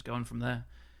just go on from there.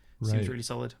 Seems really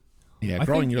solid. Yeah,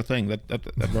 growing your thing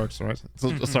that works, right?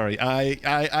 So sorry,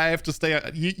 I have to stay.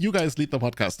 You guys lead the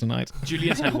podcast tonight.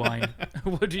 Julian's had wine.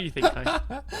 What do you think,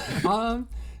 Kai?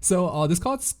 So this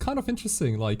card's kind of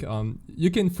interesting. Like, you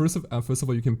can first of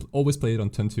all, you can always play it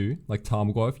on turn 2, like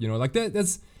Tarmogoyf. Like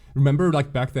that's. Remember,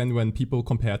 like back then when people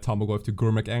compared Tarmogoyf to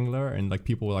Gurmag Angler, and like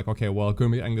people were like, okay, well,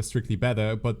 Gurmag Angler is strictly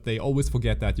better, but they always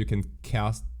forget that you can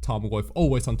cast Tarmogoyf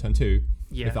always on turn 2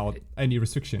 without any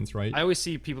restrictions, right? I always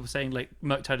see people saying like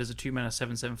Murktide is a 2-mana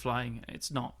 7/7 flying. It's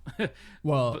not.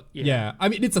 Well, but, yeah. I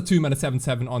mean, it's a 2-mana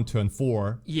 7/7 on turn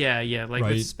 4. Yeah, like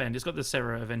with spend, it's got the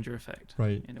Serra Avenger effect,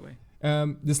 right? In a way.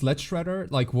 This Ledge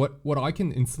Shredder, like what I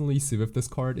can instantly see with this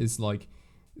card is like.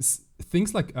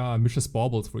 Things like Mishra's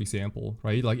Baubles, for example,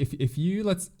 right? Like if you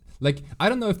I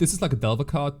don't know if this is like a Delver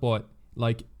card, but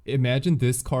like imagine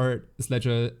this card is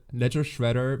Ledger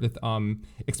Shredder with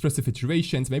expressive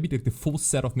iterations, maybe the full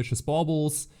set of Mishra's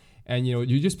Baubles, and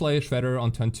you just play a Shredder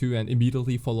on turn 2 and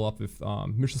immediately follow up with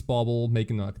Mishra's Bauble,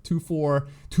 making like a 2/4.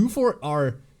 2/4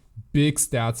 are big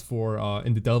stats for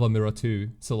in the Delver mirror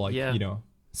too. So like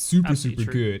super Absolutely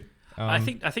super true. good. I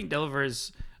think Delver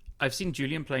is. I've seen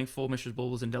Julian playing 4 Mishra's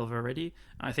Baubles in Delver already,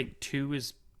 and I think 2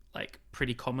 is like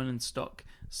pretty common in stock.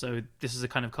 So this is a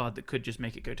kind of card that could just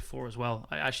make it go to 4 as well.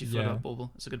 I actually forgot about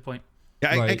Bauble. That's a good point.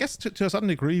 Yeah, I guess to a certain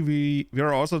degree, we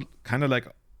are also kind of like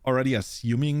already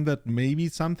assuming that maybe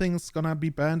something's gonna be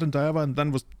banned in Delver, and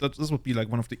then this would be like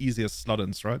one of the easiest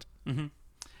slot-ins, right? Mm-hmm.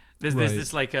 There's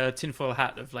this like a tinfoil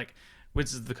hat of like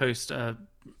Wizards of the Coast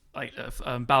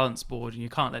balance board, and you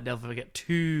can't let Delver get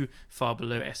too far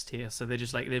below S tier, so they're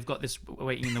just like they've got this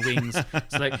waiting in the wings.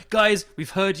 So like, guys, we've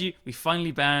heard you, we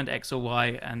finally banned X or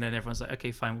Y, and then everyone's like,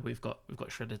 okay, fine, well, we've got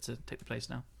Shredder to take the place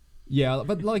now. Yeah,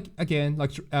 but like again,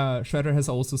 like Shredder has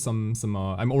also some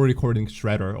I'm already recording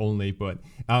Shredder only, but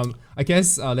I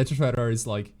guess Ledger Shredder is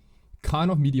like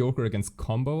kind of mediocre against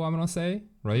combo, I'm gonna say,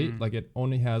 right? Like it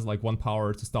only has like 1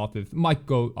 power to start with, might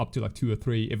go up to like 2 or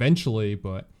 3 eventually,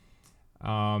 but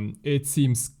it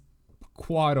seems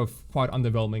quite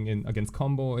underwhelming against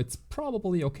combo. It's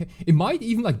probably okay. It might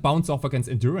even like bounce off against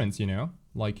endurance,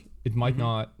 like it might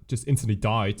not just instantly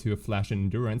die to a flash in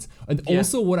endurance. And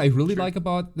also what I really like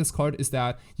about this card is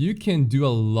that you can do a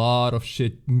lot of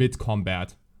shit mid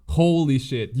combat. Holy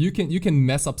shit, you can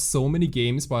mess up so many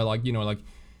games by like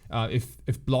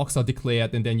if blocks are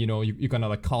declared, and then you're gonna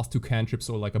like cast 2 cantrips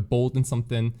or like a bolt and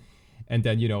something. And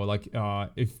then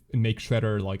if make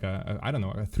Shredder like a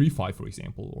 3/5 for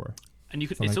example, or and you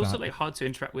could. It's also like hard to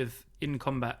interact with in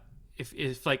combat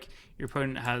if like your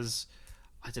opponent has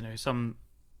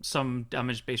some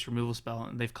damage based removal spell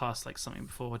and they've cast like something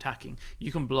before attacking.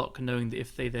 You can block knowing that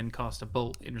if they then cast a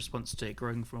bolt in response to it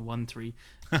growing from a 1/3,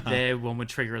 their one would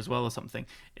trigger as well or something.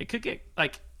 It could get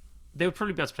like they would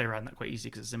probably be able to play around that quite easy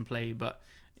because it's in play, but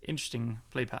interesting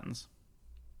play patterns.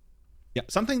 Yeah,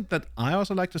 something that I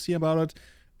also like to see about it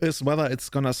is whether it's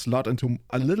gonna slot into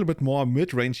a little bit more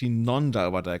mid-rangey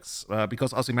non-Delver decks,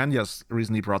 because Ozymandias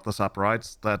recently brought this up, right?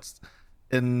 That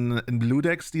in blue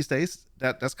decks these days,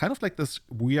 that there's kind of like this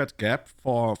weird gap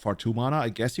for 2 mana. I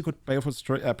guess you could play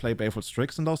Baleful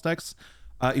Strix in those decks,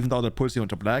 even though that pulls you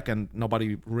into black, and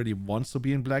nobody really wants to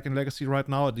be in black in Legacy right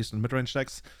now, at least in mid-range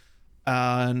decks.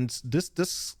 And this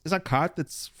is a card that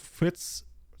fits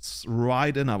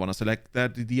right in, I want to say. Like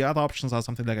that, the other options are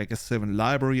something like, I guess, Sylvan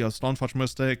Library or Stoneforge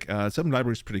Mystic. Sylvan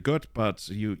Library is pretty good, but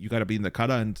you gotta be in the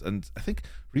color, and I think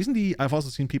recently I've also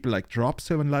seen people like drop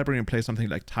Sylvan Library and play something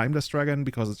like Timeless Dragon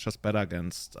because it's just better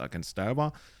against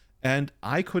Delver. And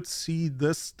I could see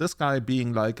this guy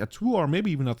being like a 2 or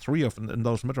maybe even a 3 in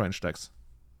those mid-range decks.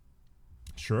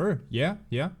 Sure, yeah.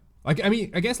 Like, I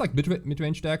mean, I guess like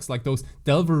mid-range decks, like those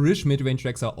Delver-ish mid-range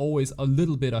decks are always a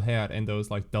little bit ahead in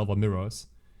those like Delver mirrors.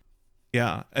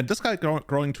 Yeah, and this guy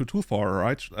growing to 2/4,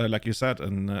 right? Like you said,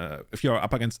 and if you're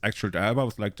up against actual Delver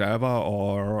with like Delver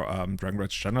or Dragon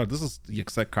Rage Channel, this is the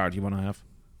exact card you want to have.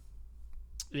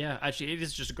 Yeah, actually, it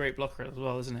is just a great blocker as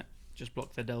well, isn't it? Just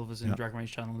block their Delvers and Dragon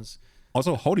Rage Channels.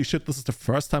 Also, holy shit, this is the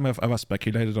first time I've ever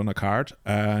speculated on a card,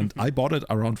 and I bought it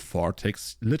around 4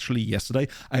 ticks literally yesterday.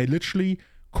 I literally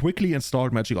quickly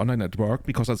installed Magic Online at work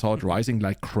because I saw it rising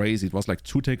like crazy. It was like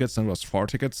 2 tickets, then it was 4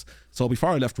 tickets. So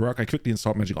before I left work, I quickly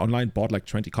installed Magic Online, bought like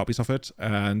 20 copies of it,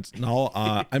 and now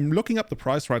I'm looking up the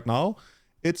price right now.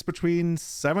 It's between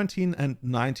 17 and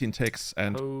 19 ticks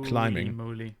and Holy climbing.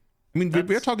 moly. I mean,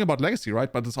 we're talking about Legacy, right?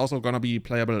 But it's also going to be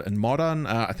playable in Modern.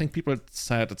 I think people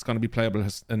said it's going to be playable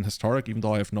in Historic, even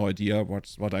though I have no idea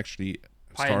what actually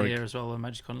Pioneer Historic. as well on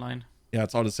Magic Online. Yeah,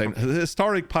 it's all the same.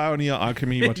 Historic, Pioneer,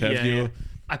 Alchemy, what have you. Yeah.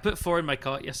 I put 4 in my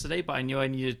cart yesterday, but I knew I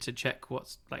needed to check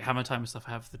what's like hammer time and stuff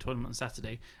I have for the tournament on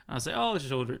Saturday. And I was like, oh, I'll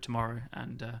just order it tomorrow.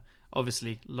 And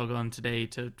obviously log on today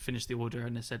to finish the order,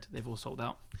 and they said they've all sold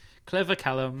out. Clever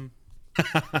Callum.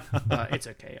 But it's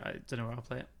okay. I don't know where I'll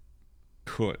play it.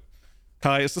 Cool.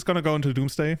 Kai, is this going to go into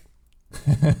Doomsday?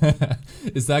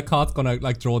 Is that card gonna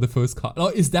like draw the first card? Oh,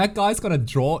 is that guy's gonna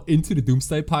draw into the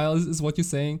Doomsday pile? Is what you're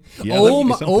saying? Yeah,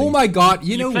 oh my god!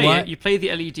 You know play what? It, you play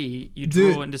the LED, you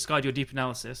Dude. draw and discard your deep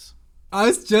analysis. I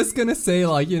was just gonna say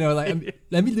like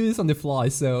let me do this on the fly.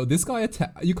 So this guy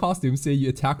you cast Doomsday, you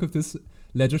attack with this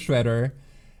Ledger Shredder.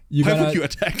 Why would you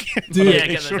attack? Dude, Yeah,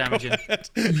 get that damage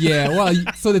in. Yeah, well,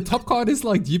 so the top card is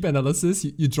like Deep Analysis.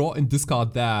 You draw and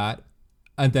discard that,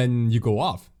 and then you go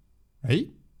off, right?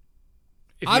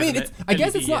 If you I have mean, an it's. I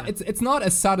guess LED, it's not. It's not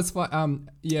as satisfying.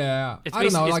 Yeah, It's I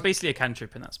don't know. it's Like, basically a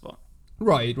cantrip in that spot.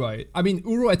 right. I mean,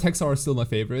 Uro attacks are still my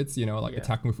favorites. You know, like Yeah.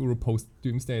 attacking with Uro post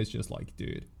Doomsday is just like,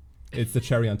 dude, it's the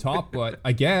cherry on top. But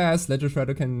I guess Ledger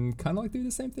Shredder can kind of like do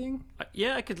the same thing.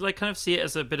 Yeah, I could like kind of see it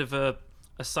as a bit of a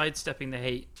sidestepping the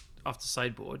hate after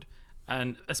sideboard,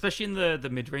 and especially in the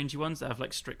mid-rangey ones that have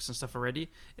like Strix and stuff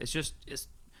already. It's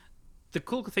the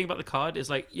cool thing about the card is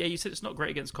like, yeah, you said it's not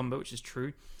great against combo, which is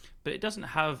true, but it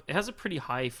has a pretty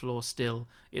high floor still.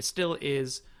 It still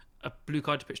is a blue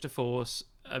card to pitch to force,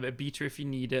 a beater if you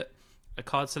need it, a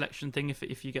card selection thing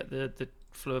if you get the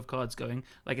flow of cards going.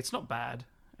 Like, it's not bad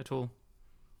at all.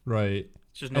 Right.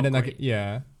 It's just not And then great.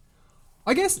 yeah,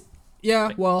 I guess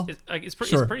yeah. Well, It's pretty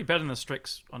sure. it's pretty better than the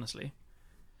Strix, honestly.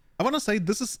 I want to say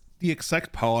this is the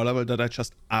exact power level that I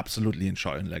just absolutely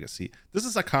enjoy in Legacy. This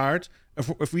is a card,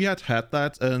 if we had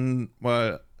that in,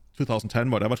 well,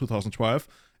 2010, whatever, 2012,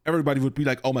 everybody would be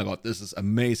like, oh my god, this is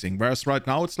amazing. Whereas right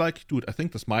now it's like, dude, I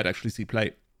think this might actually see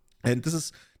play. And this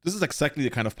is exactly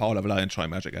the kind of power level I enjoy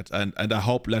Magic at. And I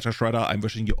hope Ledger Shredder, I'm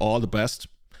wishing you all the best.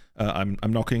 I'm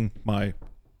knocking my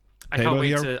I can't table wait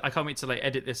here. to like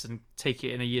edit this and take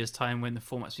it in a year's time when the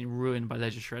format's been ruined by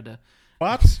Ledger Shredder.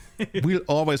 But we'll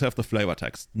always have the flavor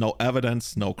text. No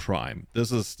evidence, no crime.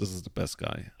 This is the best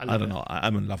guy. I love don't it. know.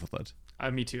 I'm in love with it.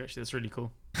 Me too, actually. That's really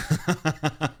cool.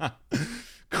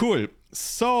 Cool.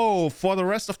 So for the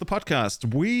rest of the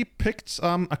podcast, we picked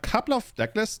a couple of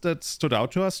decklists that stood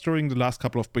out to us during the last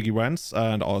couple of big events,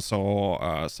 and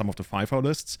also some of the FIFO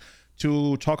lists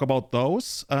to talk about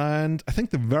those. And I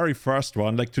think the very first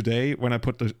one, like today, when I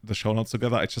put the show notes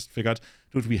together, I just figured,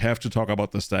 dude, we have to talk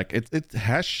about this deck. It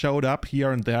has showed up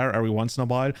here and there every once in a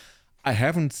while. I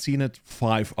haven't seen it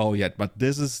 5-0 yet, but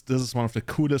this is one of the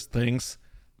coolest things.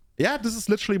 Yeah, this is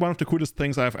literally one of the coolest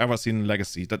things I've ever seen in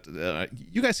Legacy. That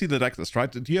you guys see the deck list,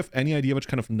 right? Do you have any idea which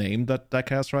kind of name that deck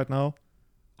has right now?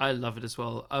 I love it as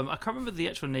well. I can't remember the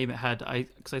actual name it had.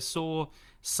 Because I saw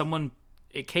someone.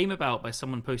 It came about by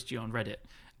someone posting it on Reddit,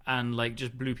 and like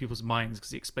just blew people's minds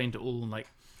because he explained it all, and like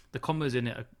the combos in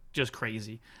it are just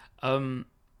crazy. And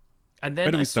then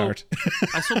Where do we start?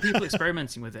 I saw people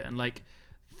experimenting with it, and like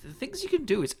the things you can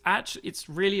do. It's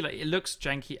really like, it looks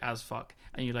janky as fuck,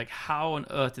 and you're like, how on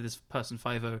earth did this person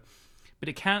 5-0? But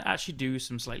it can actually do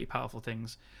some slightly powerful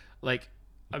things. Like,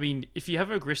 I mean, if you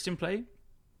have a Grist in play and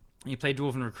you play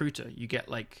Dwarven Recruiter, you get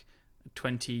like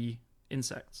 20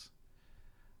 insects.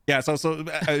 Yeah, so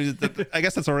I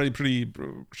guess that's already pretty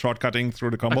shortcutting through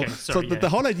the combo. Okay, sorry, the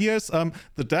whole idea is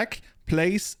the deck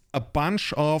plays a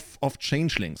bunch of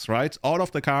changelings, right? All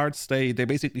of the cards, they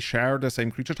basically share the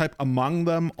same creature type, among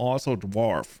them also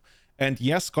Dwarf. And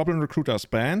yes, Goblin Recruiter is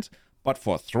banned, but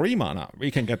for 3 mana, we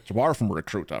can get Dwarven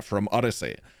Recruiter from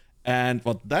Odyssey. And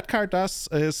what that card does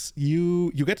is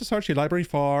you get to search your library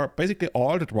for basically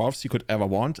all the dwarves you could ever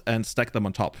want and stack them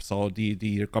on top. So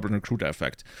the Goblin Recruiter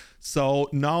effect. So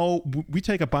now we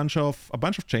take a bunch of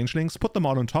changelings, put them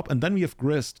all on top, and then we have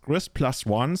Grist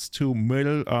 +1s to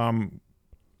mill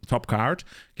top card,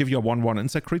 give you a 1/1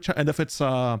 insect creature, and if it's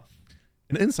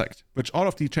an insect, which all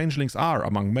of the changelings are,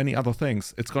 among many other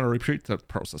things, it's going to repeat that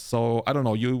process. So, I don't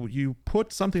know, you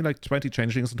put something like 20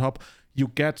 changelings on top, you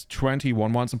get 20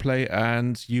 1/1s in play,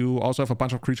 and you also have a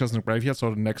bunch of creatures in the graveyard, so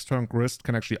the next turn Grist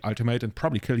can actually ultimate and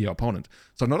probably kill your opponent.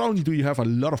 So not only do you have a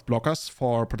lot of blockers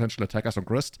for potential attackers on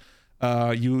Grist,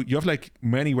 you have like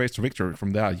many ways to victory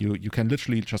from there. You can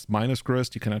literally just minus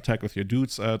Grist, you can attack with your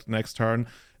dudes at next turn,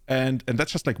 and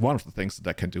that's just like one of the things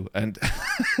that can do. And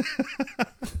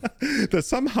there's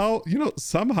somehow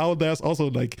there's also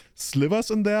like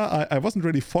slivers in there. I wasn't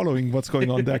really following what's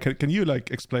going on there. Can you like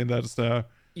explain that? Is there...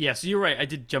 Yeah, so you're right. I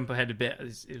did jump ahead a bit.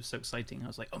 It was so exciting. I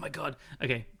was like, oh my god.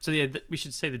 Okay, so yeah, we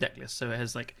should say the deck list. So it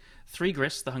has like 3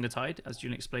 Grist, the Hunger Tide, as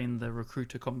Julian explained, the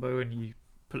Recruiter combo, and you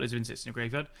put loads of insects in your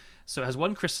graveyard. So it has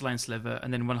 1 Crystalline Sliver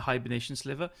and then 1 Hibernation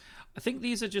Sliver. I think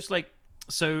these are just like...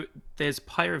 So there's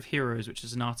Pyre of Heroes, which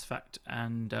is an artifact,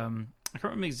 and I can't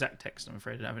remember the exact text, I'm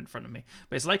afraid I don't have it in front of me.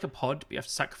 But it's like a pod, but you have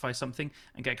to sacrifice something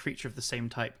and get a creature of the same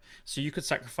type. So you could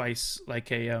sacrifice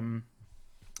like a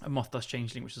Moth Dust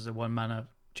Changeling, which is a 1-mana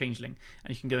changeling,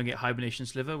 and you can go and get Hibernation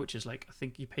Sliver, which is like, I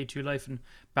think you pay 2 life and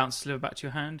bounce Sliver back to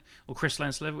your hand, or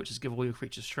Crystalline Sliver, which is give all your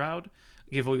creatures Shroud,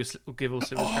 give all Sliver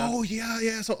Shroud. Oh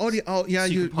yeah. So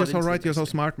you're so right. You're so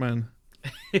smart, man.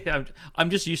 Yeah,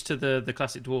 I'm just used to the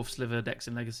classic dwarf sliver decks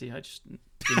in Legacy. I just been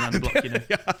around the block, you know.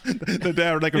 Yeah,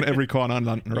 they're like on every corner in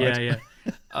London, right? Yeah.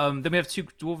 Then we have 2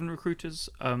 Dwarven Recruiters.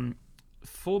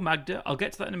 For Magda, I'll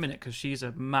get to that in a minute because she's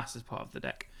a massive part of the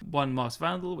deck. 1 Masked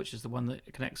Vandal, which is the one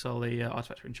that connects all the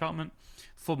artifact or enchantment.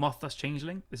 4 Moth Dust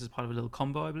Changeling. This is part of a little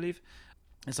combo, I believe.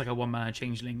 It's like a 1-mana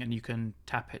changeling, and you can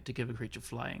tap it to give a creature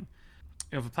flying.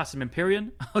 You have a Platinum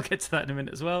Empyrean. I'll get to that in a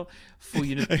minute as well. I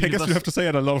guess you have to say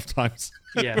it a lot of times.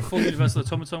 Yeah, 4 Universal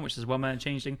Automaton, which is a 1-mana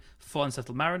changeling. 4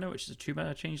 Unsettled Mariner, which is a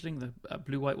 2-mana changeling, the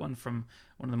blue-white one from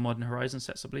one of the Modern Horizon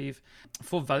sets, I believe.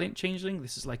 4 Valiant Changeling.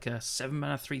 This is like a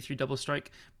 7-mana 3/3 double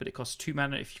strike, but it costs 2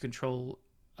 mana if you control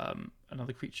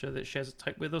another creature that shares a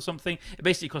type with or something. It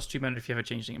basically costs 2 mana if you have a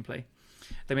changeling in play.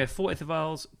 Then we have 4 Aether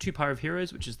Vials, 2 Pyre of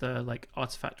Heroes, which is the like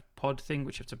artifact pod thing,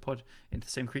 which you have to pod into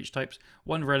the same creature types.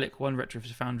 1 Relic, 1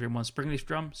 Retrofit Foundry, and 1 Springleaf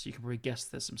Drum. So you can probably guess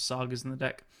there's some sagas in the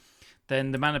deck.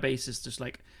 Then the mana base is just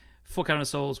like 4 Cannon of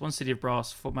Souls, 1 City of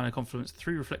Brass, 4 Mana Confluence,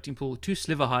 3 Reflecting Pool, 2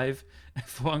 Sliver Hive,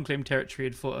 4 Unclaimed Territory,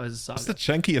 and 4 Urza's Saga. It's the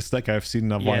jankiest deck I've seen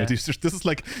in a while. Yeah. This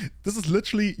is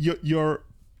literally your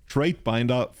trade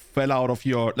binder fell out of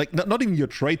your, like, not even your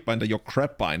trade binder, your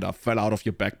crap binder fell out of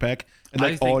your backpack, and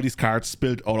like all these cards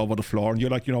spilled all over the floor, and you're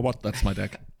like, you know what, that's my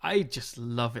deck. I just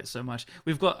love it so much.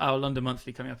 We've got our London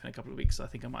Monthly coming up in a couple of weeks, so I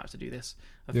think I might have to do this.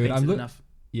 I've painted enough.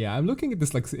 Yeah, I'm looking at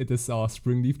this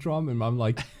Springleaf Drum, and I'm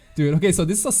like, dude, okay, so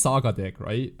this is a Saga deck,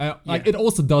 right? Like, it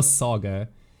also does Saga.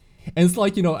 And it's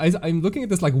like, you know, I'm looking at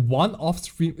this like one-off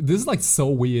spring. This is like so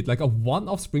weird. Like a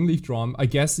one-off Springleaf Drum. I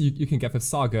guess you can get with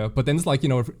Saga, but then it's like, you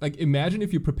know, like imagine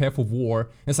if you prepare for war.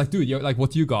 And it's like, dude, you're like, what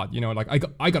do you got? You know, like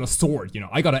I got a sword. You know,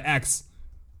 I got an axe,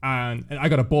 and I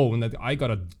got a bow, and I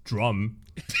got a drum.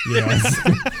 You know?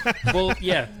 Well,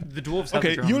 yeah, the dwarves have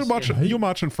the drums. You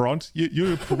march in front.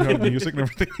 You prepare the music and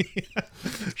everything.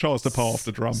 Show us the power of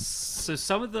the drum. So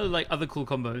some of the like other cool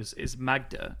combos is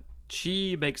Magda.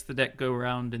 She makes the deck go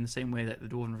around in the same way that the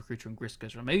Dwarven Recruiter and Grist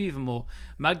goes around, maybe even more.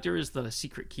 Magda is the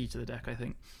secret key to the deck, I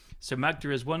think. So Magda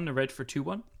is 1 red for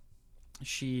 2/1.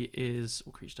 She is,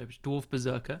 what creature type? Dwarf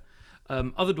Berserker.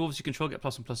 Other dwarves you control get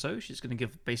 +1/+0. She's going to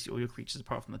give basically all your creatures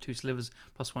apart from the 2 slivers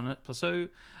 +1/+0.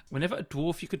 Whenever a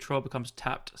dwarf you control becomes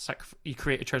tapped, you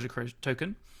create a treasure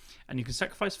token. And you can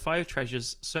sacrifice 5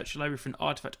 treasures, search your library for an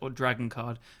artifact or dragon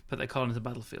card, put that card into the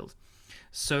battlefield.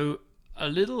 So a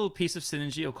little piece of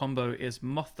synergy or combo is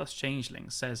Moth Dust Changeling.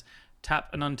 Says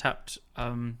tap an untapped,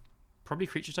 probably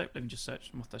creature type. Let me just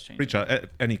search Moth Dust Changeling. Creature,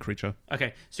 any creature.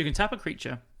 Okay, so you can tap a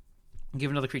creature, and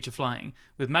give another creature flying.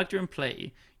 With Magda in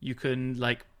play, you can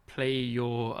like play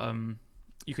your,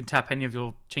 you can tap any of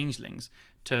your changelings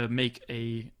to make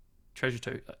a treasure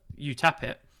token. You tap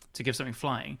it to give something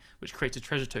flying, which creates a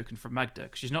treasure token from Magda.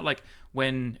 Because she's not like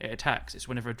when it attacks, it's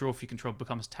whenever a dwarf you control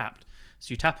becomes tapped.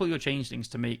 So you tap all your changelings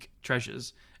to make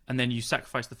treasures, and then you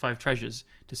sacrifice the 5 treasures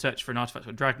to search for an artifact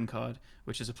or dragon card,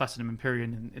 which is a Platinum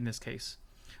Empyrean in this case.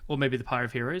 Or maybe the Pyre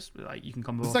of Heroes, like you can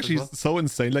combo. It's actually so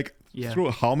insane. Like,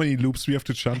 through how many loops we have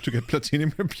to jump to get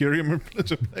Platinum Imperium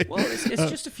into play. Well, it's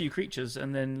just a few creatures,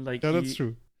 and then like. Yeah, that's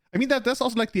true. I mean, there's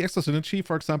also like the extra synergy.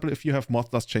 For example, if you have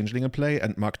Mothras Changeling in play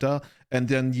and Magda, and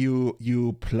then you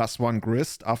 +1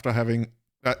 Grist after having,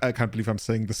 I can't believe I'm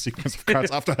saying the sequence of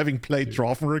cards, after having played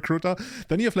Dwarven Recruiter,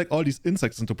 then you have like all these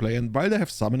insects into play. And while they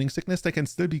have Summoning Sickness, they can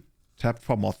still be tapped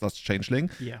for Mothras Changeling.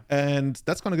 Yeah. And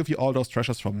that's going to give you all those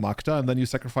treasures from Magda. And then you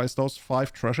sacrifice those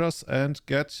 5 treasures and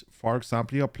get, for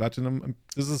example, your Platinum.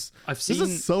 This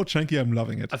is so chunky. I'm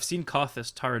loving it. I've seen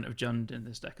Karthus, Tyrant of Jund, in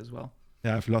this deck as well.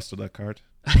 Yeah, I've lost to that card.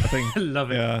 I think. Love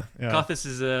it. Yeah. Karthus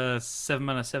is a 7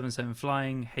 mana, 7/7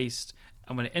 flying, haste.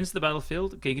 And when it enters the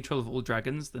battlefield, gain control of all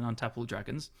dragons, then untap all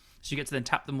dragons. So you get to then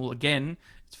tap them all again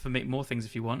to make more things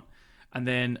if you want. And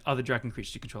then other dragon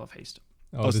creatures you control have haste.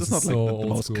 Oh, this is not so like the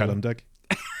most Callum deck.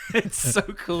 It's so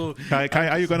cool. Kai,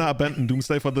 are you gonna abandon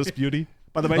Doomsday for this beauty?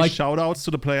 By the way, Like- shout outs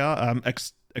to the player,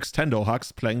 Extendo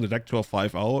Hux playing the deck to a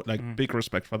 5-0. Like, big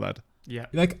respect for that. Yeah.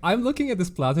 Like, I'm looking at this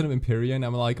Platinum Empyrean,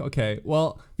 I'm like, okay,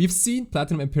 well, we've seen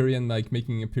Platinum Empyrean like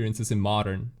making appearances in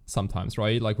Modern sometimes,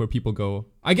 right? Like where people go,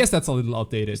 I guess that's a little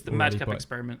outdated. It's the already, Madcap but-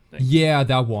 experiment thing. Yeah,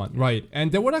 that one, right.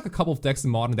 And there were like a couple of decks in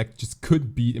Modern that just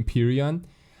could beat Empyrean.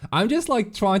 I'm just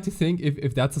like trying to think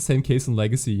if that's the same case in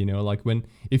Legacy, you know, like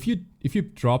if you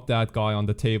drop that guy on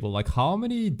the table, like how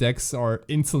many decks are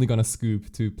instantly gonna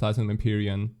scoop to Platinum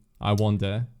Empyrean? I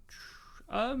wonder.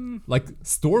 Like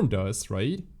Storm does,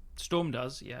 right? Storm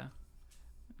does, yeah.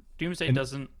 Doomsday And-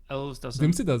 doesn't. Elves doesn't.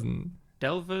 Doomsday doesn't.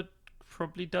 Delver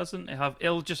probably doesn't.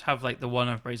 It'll just have like the one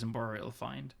of Brazen Borrower it'll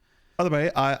find. By the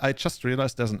way, I just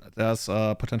realized there's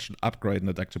a potential upgrade in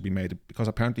the deck to be made because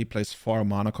apparently it plays 4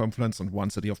 Mana Confluence and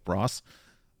 1 City of Brass.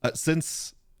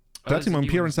 Since Platinum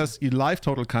Empyrean says your life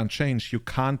total can't change, you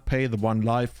can't pay the 1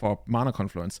 life for Mana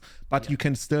Confluence, but you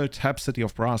can still tap City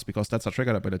of Brass because that's a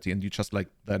triggered ability, and you just like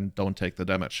then don't take the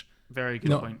damage. Very good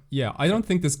No, point. yeah, I don't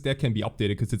think this deck can be updated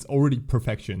because it's already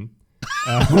perfection.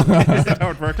 Is that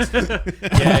how it works?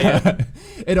 Yeah.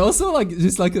 And also, like,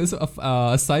 just like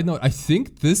a side note, I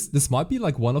think this might be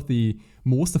like one of the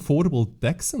most affordable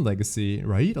decks in Legacy,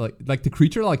 right? Like the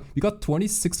creature, like we got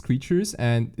 26 creatures,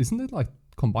 and isn't it like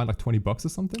combined like $20 or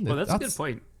something? Well, that's a good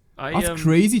point. That's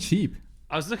crazy cheap.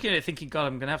 I was looking at it thinking, God,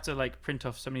 I'm gonna have to like print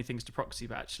off so many things to proxy,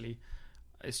 but actually,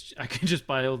 I can just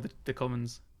buy all the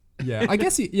commons. Yeah, I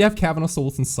guess you have Cavern of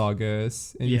Souls and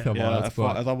Sagas and Yeah. Ether Yeah, Wilds, for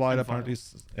but Otherwise, and apparently,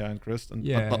 and Christ. And,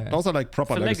 Yeah. but those are like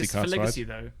proper For legacy legacy, cards, for legacy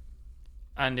right? though,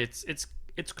 and it's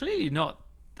clearly not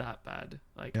that bad.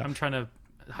 Like Yeah. I'm trying to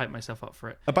hype myself up for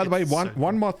it. By the way, It's one so cool.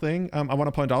 one more thing I want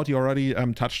to point out. You already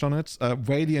touched on it.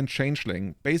 Radiant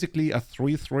Changeling, basically a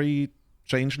 3/3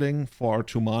 Changeling for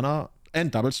 2 mana and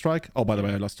double strike. Oh, by the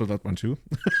way, I lost to that one too.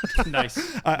 Nice.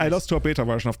 I lost to a beta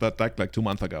version of that deck like 2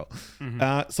 months ago.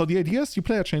 So the idea is you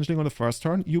play a Changeling on the first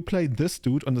turn, you play this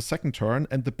dude on the second turn,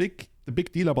 and the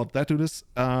big deal about that dude is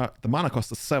the mana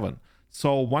cost is 7.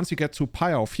 So once you get to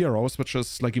Pyre of Heroes, which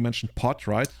is like you mentioned, pot,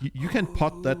 right? You can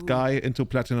pot that guy into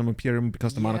Platinum Imperium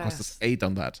because the mana cost is 8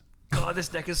 on that. God, this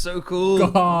deck is so cool.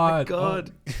 Oh my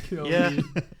God. Kill Yeah. me.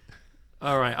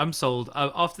 All right, I'm sold.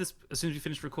 After this, as soon as we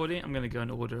finish recording, I'm going to go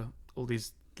and order all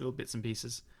these little bits and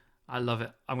pieces. I love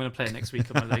it. I'm going to play it next week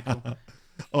on my local.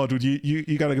 Oh, dude,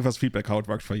 you gotta give us feedback how it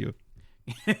worked for you.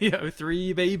 Yo,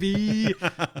 3, baby.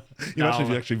 Imagine if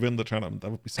you actually win the tournament. That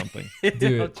would be something.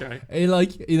 Dude. I'll try. And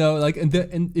like, you know, like, and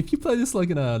if you play this like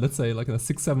in a, let's say like in a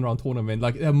 6-7 round tournament,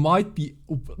 like there might be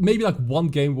maybe like one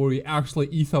game where you actually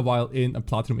Ether Wild in a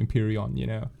Platinum Imperion, you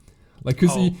know, like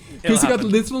because Oh, you it'll got happen.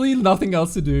 literally nothing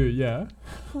else to do. Yeah.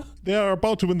 They are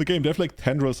about to win the game. They have like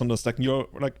tendrils on the stack, and you're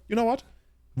like, you know what?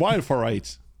 Wild for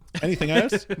 8. Anything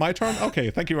else? My turn? Okay,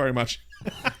 thank you very much.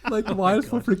 Like wild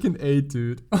for freaking 8,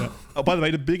 dude. Oh, by the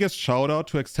way, the biggest shout out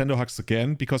to Extendo Hux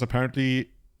again, because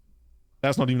apparently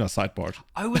there's not even a sideboard.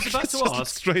 I was about It's to just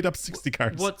ask, straight up 60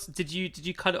 cards. what did you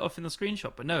cut it off in the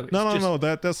screenshot? But no, it's No,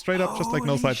 just, there's straight up just like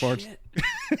no Holy sideboard. shit.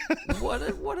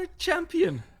 what a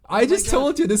champion! I Oh just my God.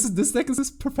 told you this deck is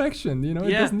just perfection. You know,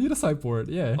 it Yeah. doesn't need a sideboard.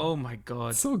 Yeah. Oh my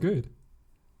God! It's so good.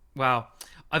 Wow.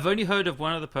 I've only heard of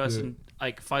one other person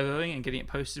like 5-0ing and getting it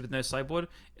posted with no sideboard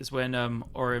is when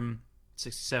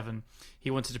Orim67,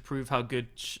 he wanted to prove how good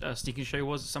Sneak and Show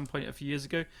was at some point a few years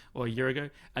ago or a year ago,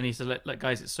 and he said, "Like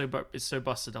guys, it's so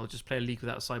busted. I'll just play a league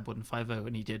without a sideboard and 5-0,"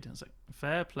 and he did. I was like,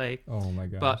 fair play. Oh my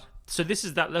god. But so this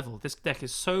is that level. This deck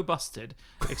is so busted.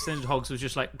 Extended Hogs was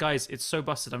just like, guys, it's so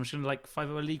busted. I'm just gonna like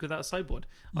 5-0 a league without a sideboard.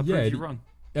 I'll Yeah, prove you wrong.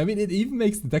 I mean, it even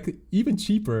makes the deck even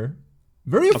cheaper.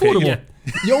 Very Okay, affordable. yeah.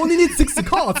 You only need 60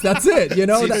 cards. That's it. You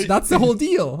know, that's the whole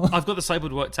deal. I've got the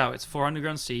sideboard worked out. It's 4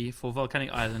 Underground Sea, 4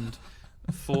 Volcanic Island,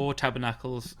 4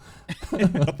 Tabernacles.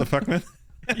 What the fuck, man?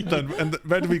 And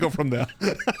where do we go from there?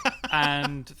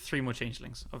 And 3 more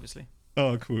changelings, obviously.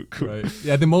 Oh, cool. Right.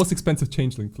 Yeah, the most expensive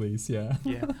changeling, please. Yeah.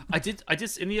 Yeah, I did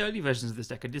in the early versions of this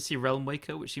deck, I did see Realm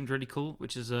Waker, which seemed really cool,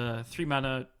 which is a 3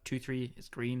 mana, 2/3, it's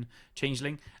green,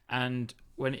 changeling, and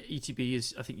when ETB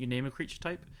is, I think you name a creature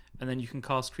type, and then you can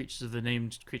cast creatures of the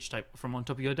named creature type from on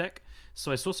top of your deck.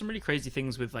 So I saw some really crazy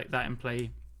things with like that in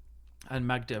play, and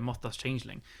Magda, Mothras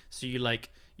Changeling. So you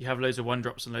have loads of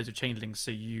 1-drops and loads of changelings, so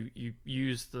you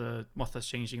use the Mothras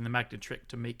Changeling and the Magda trick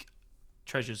to make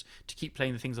treasures to keep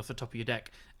playing the things off the top of your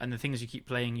deck, and the things you keep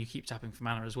playing you keep tapping for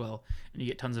mana as well, and you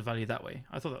get tons of value that way.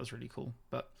 I thought that was really cool,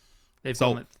 but they've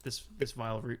gone this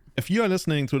vile route. If you are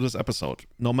listening to this episode,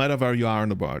 no matter where you are in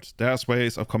the world, there's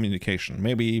ways of communication.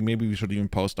 Maybe we should even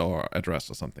post our address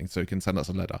or something so you can send us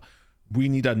a letter. We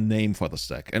need a name for this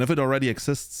deck, and if it already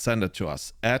exists, send it to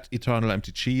us at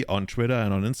EternalMTG on Twitter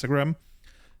and on Instagram.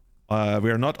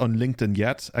 We are not on LinkedIn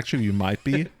yet. Actually, we might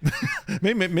be.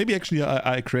 maybe actually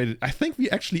I created... I think we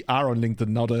actually are on LinkedIn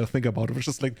now that I think about it. Which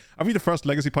is like, are we the first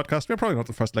Legacy podcast? We're probably not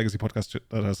the first Legacy podcast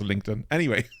that has a LinkedIn.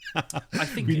 Anyway, I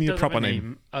think we it need does a proper have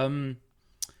a name.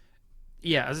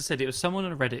 Yeah, as I said, it was someone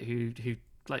on Reddit who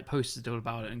like posted all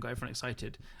about it and got everyone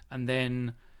excited. And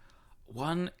then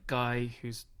one guy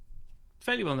who's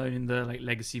fairly well known in the like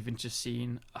Legacy vintage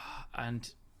scene,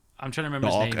 and I'm trying to remember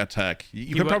his name. Attack.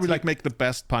 You can probably like make the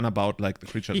best pun about like the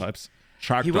creature types.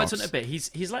 Shark He dogs. works on it a bit.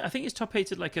 He's like, I think he's top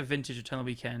rated like a vintage Eternal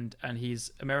Weekend, and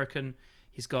he's American.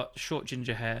 He's got short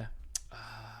ginger hair.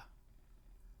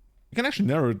 You can actually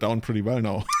narrow it down pretty well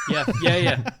now.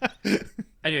 Yeah.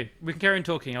 Anyway, we can carry on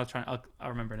talking. I'll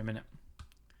remember in a minute.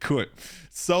 Cool.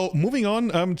 So moving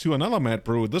on to another Mad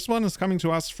Brew. This one is coming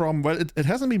to us from, well, it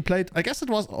hasn't been played. I guess it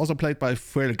was also played by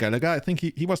Phil Gallagher. I think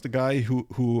he was the guy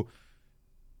who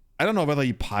I don't know whether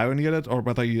he pioneered it or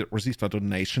whether he received a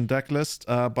donation deck list,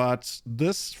 but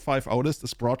this 5-0 list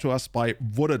is brought to us by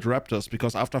Wooded Raptors,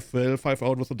 because after Phil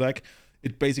 5-0 with the deck,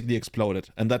 it basically exploded.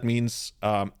 And that means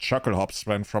Chuckle Hops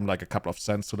went from like a couple of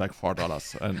cents to like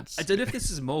 $4. And I don't know if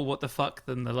this is more what the fuck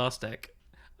than the last deck.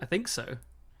 I think so.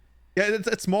 Yeah,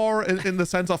 it's more in the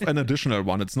sense of an additional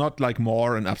one. It's not like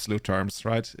more in absolute terms,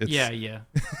 right? Yeah.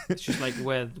 It's just like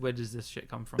where does this shit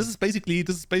come from? This is basically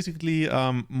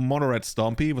Mono Red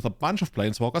Stompy with a bunch of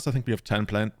Planeswalkers. I think we have 10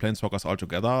 Planeswalkers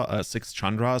altogether, 6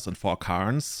 Chandras and 4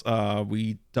 Karns.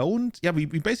 We got the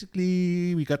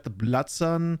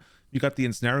Bloodsun, we got the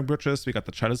Ensnaring Bridges, we got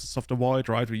the Chalices of the Void,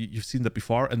 right? You've seen that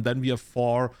before. And then we have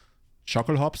 4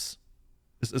 Chuckle Hops.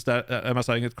 Is that, am I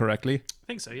saying it correctly? I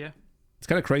think so, yeah. It's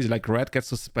kind of crazy. Like, red gets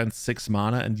to spend 6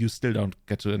 mana and you still don't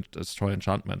get to destroy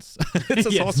enchantments. It's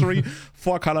a sorcery,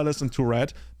 4 colorless and 2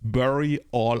 red. Bury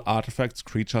all artifacts,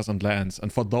 creatures, and lands.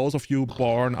 And for those of you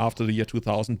born after the year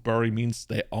 2000, bury means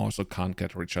they also can't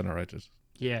get regenerated.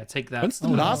 Yeah, take that. When's the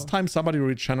last time somebody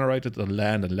regenerated a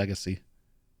land in Legacy?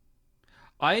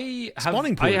 I have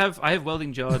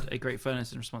Welding Jarred, a Great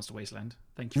Furnace in response to Wasteland.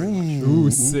 Thank you very much.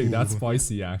 Ooh, sick. That's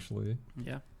spicy, actually.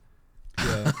 Yeah.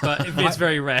 Yeah. But it's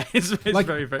very rare. It's like,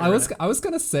 very, very I rare. was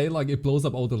gonna say like it blows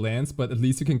up all the lands, but at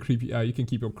least you can keep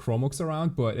your Chromux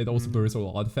around, but it also buries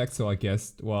all artifacts. So I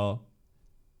guess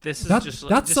this is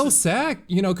that's so sad,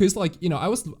 because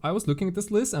I was looking at this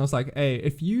list and I was like, hey,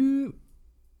 if you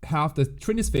have the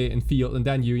Trinity Sphere in field and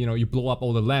then you blow up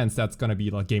all the lands, that's gonna be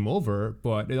like game over.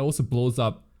 But it also blows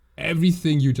up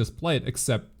everything you just played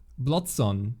except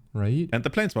Bloodsun, right? And the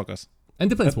Planeswalkers.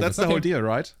 That's the whole deal,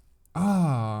 right?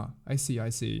 Ah, I see.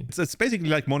 It's basically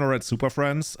like Mono Red Super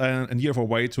Friends, and you have a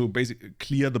way to basically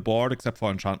clear the board except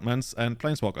for enchantments and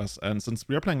Planeswalkers. And since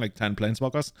we're playing like 10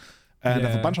 Planeswalkers and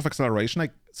have a bunch of acceleration,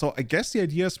 so I guess the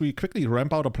idea is we quickly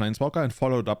ramp out a Planeswalker and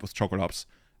follow it up with Chocolabs.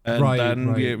 And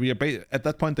then we are at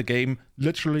that point the game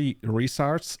literally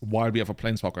restarts while we have a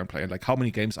Planeswalker in play. And like, how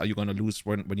many games are you going to lose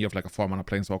when you have like a 4-mana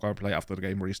Planeswalker in play after the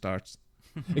game restarts?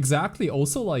 Exactly.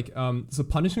 Also, like, so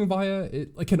Punishing Fire,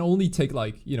 it can only take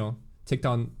take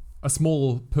down a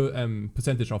small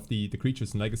percentage of the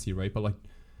creatures in Legacy, right? But like,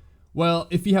 well,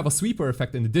 if you have a sweeper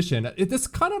effect in addition, this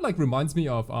kind of like reminds me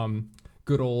of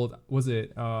good old, was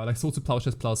it like Swords to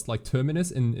Plowshares plus like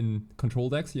Terminus in control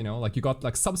decks? Like you got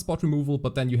like some spot removal,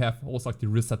 but then you have also like the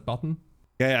reset button.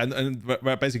 Yeah, and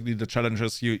where basically the challenge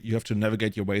is you have to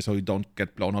navigate your way so you don't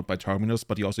get blown out by Terminus,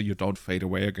 but you don't fade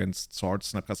away against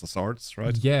swords, Snapcaster Swords,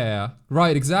 right? Yeah,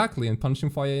 right, exactly. And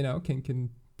Punishing Fire, can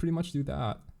pretty much do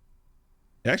that.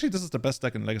 Yeah, actually, this is the best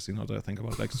deck in Legacy now that I think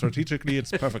about it. Like, strategically,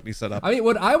 it's perfectly set up. I mean,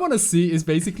 what I want to see is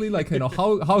basically like,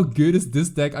 how good is this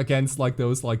deck against like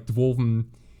those like Dwarven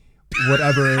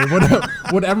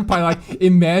whatever pile. Like,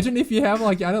 imagine if you have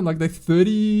like, I don't know, like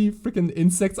 30 freaking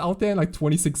insects out there, and like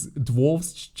 26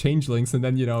 dwarves changelings, and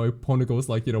then, you know, opponent goes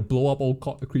like, you know, blow up all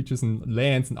creatures and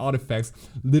lands and artifacts.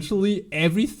 Literally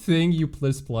everything you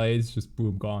play is just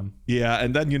boom, gone. Yeah,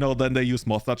 and then, you know, then they use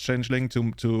Mothra Changeling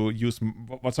to use,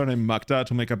 what's her name, Magda,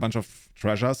 to make a bunch of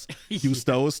treasures. Use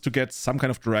those to get some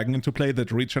kind of dragon into play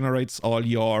that regenerates all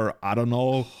your, I don't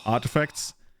know,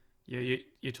 artifacts.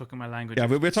 You're talking my language. Yeah,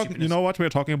 we're talking. You know what we're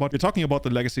talking about? We're talking about the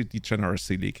Legacy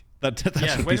Degeneracy League. That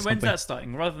yeah. When's that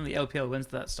starting? Rather than the LPL, when's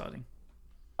that starting?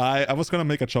 I was gonna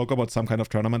make a joke about some kind of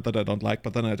tournament that I don't like,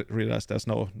 but then I realized there's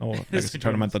no Legacy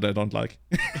tournament that I don't like.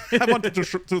 I wanted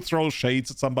to throw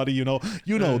shades at somebody. You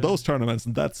know those tournaments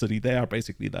in that city. They are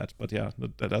basically that. But yeah,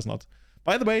 that does not.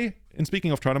 By the way, in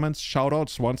speaking of tournaments,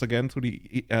 shoutouts once again to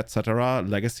the etc.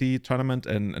 Legacy tournament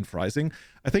and Freising.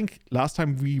 I think last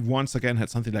time we once again had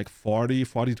something like 40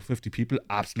 to 50 people.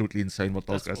 Absolutely insane what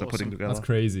those guys are putting together. That's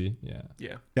crazy.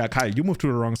 Yeah, Kai, you moved to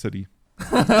the wrong city.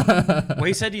 Well,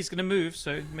 he said he's going to move,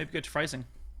 so maybe go to Freising.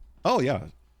 Oh, yeah.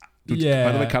 Dude, yeah.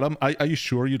 By the way, Callum, are you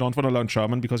sure you don't want to learn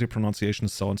German because your pronunciation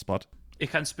is so on spot? Ich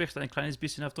kann sprechen ein kleines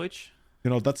bisschen auf Deutsch. You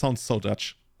know, that sounds so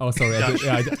Dutch. Oh, sorry.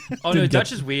 Oh no,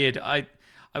 Dutch is weird. I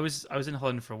was in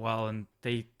Holland for a while, and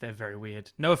they're very weird.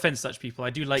 No offense, Dutch people.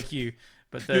 I do like you,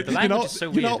 but the language is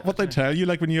so weird. You know what they tell you,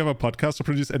 like when you have a podcast or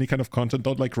produce any kind of content,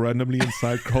 don't like randomly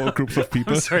inside whole groups of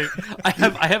people. I'm sorry,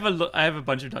 I have a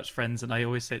bunch of Dutch friends, and I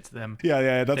always say it to them.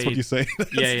 Yeah, that's what you say.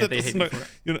 They hate me for it.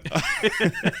 You know,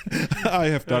 I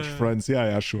have Dutch friends.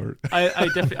 Yeah, sure.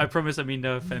 I promise. I mean,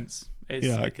 no offense.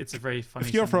 It's a very funny.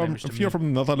 If you're from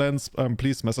the Netherlands,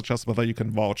 please message us whether you can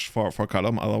vouch for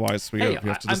Callum. Otherwise, we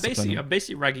have to. I'm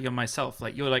basically ragging on myself.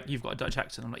 Like you've got a Dutch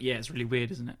accent. I'm like, yeah, it's really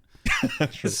weird, isn't it?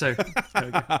 So,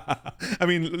 I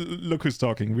mean, look who's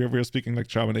talking. We're speaking like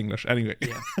German English. Anyway.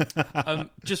 Yeah.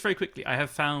 Just very quickly, I have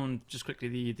found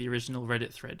the original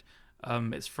Reddit thread.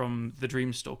 It's from the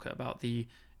Dreamstalker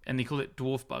and they call it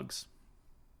dwarf bugs.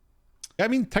 I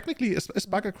mean, technically, is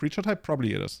bug a creature type?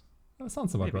 Probably it is. That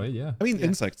sounds about right, yeah. I mean,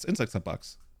 insects are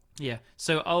bugs. Yeah,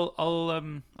 so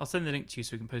I'll send the link to you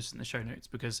so we can post it in the show notes,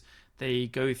 because they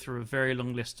go through a very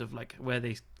long list of like where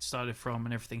they started from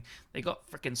and everything. They got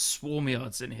freaking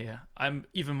swarmyards in here. I'm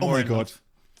even more. Oh my god,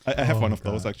 I have one of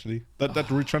those actually.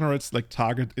 That regenerates like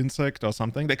target insect or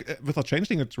something. Like without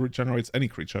changing it, regenerates any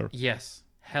creature. Yes,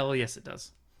 hell yes, it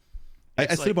does.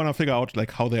 I still want to figure out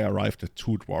like how they arrived at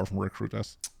 2 dwarven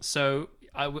recruiters. So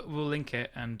we'll link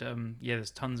it, and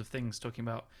there's tons of things talking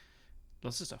about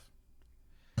lots of stuff.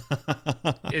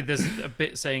 There's a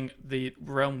bit saying the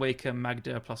Realm Waker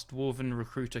Magda plus Dwarven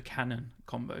Recruiter Cannon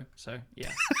combo. So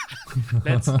yeah,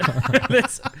 let's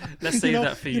save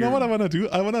that for you. You know what I want to do?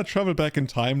 I want to travel back in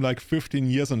time like 15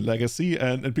 years in Legacy,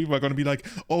 and people are going to be like,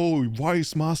 oh,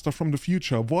 wise master from the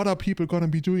future, what are people going to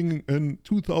be doing in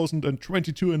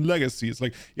 2022 in Legacy? It's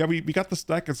like, yeah, we got this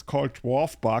deck, it's called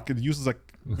Dwarf Bug. It uses like,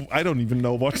 I don't even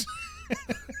know what.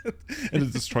 And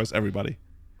it destroys everybody.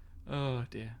 Oh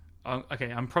dear.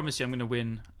 Okay, I promise you I'm going to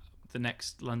win the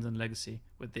next London Legacy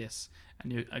with this,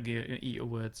 and you're going to eat your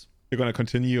words. You're going to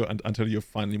continue until you've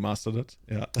finally mastered it.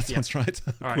 Yeah, that sounds right.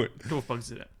 All right, Dwarf Bugs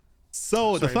did it.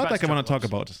 So the third deck I want to talk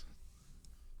about,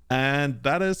 and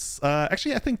that is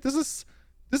actually I think this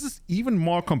is even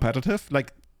more competitive,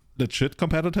 like legit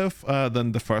competitive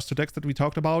than the first 2 decks that we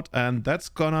talked about, and that's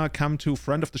gonna come from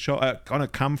friend of the show,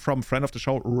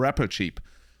 Rapplecheap.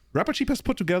 Rappercheap has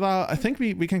put together, I think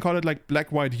we can call it like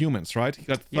black-white humans, right? He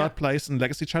got third place in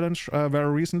Legacy Challenge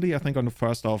very recently, I think on the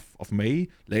 1st of May,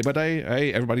 Labor Day.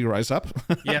 Hey, everybody rise up.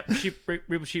 Yeah,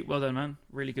 Rappercheap, well done, man.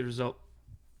 Really good result.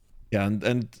 Yeah,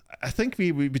 and I think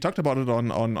we talked about it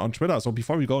on Twitter, so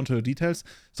before we go into the details.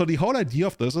 So the whole idea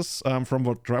of this is, from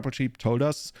what Rappercheap told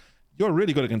us, you're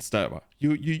really good against Stelva.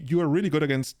 You are really good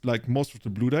against like most of the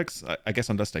blue decks, I guess,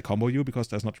 unless they combo you, because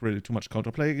there's not really too much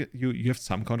counterplay. You have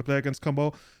some counterplay against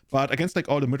combo, but against like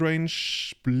all the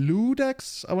mid-range blue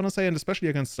decks, I want to say, and especially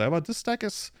against Stelva, this deck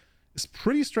is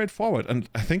pretty straightforward. And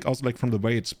I think also like from the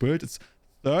way it's built, it's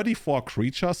 34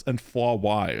 creatures and 4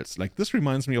 wilds. Like this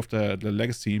reminds me of the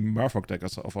Legacy Murfolk deck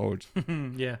of old.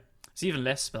 Yeah, it's even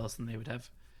less spells than they would have.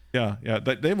 Yeah.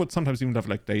 They would sometimes even have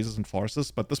like dazes and forces,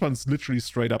 but this one's literally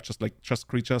straight up just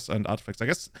creatures and artifacts. I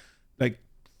guess like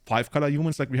 5-color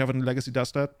humans like we have in Legacy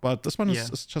does that, but this one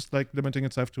is just like limiting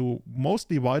itself to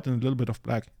mostly white and a little bit of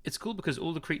black. It's cool because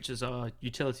all the creatures are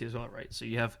utility as well, right? So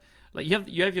you have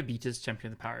your beaters,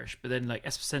 Champion of the Parish, but then like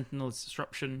Esper Sentinel is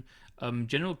disruption.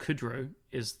 General Kudro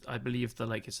is, I believe,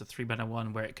 it's a 3-mana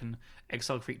 1 where it can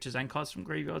exile creatures and cards from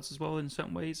graveyards as well in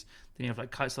certain ways. Then you have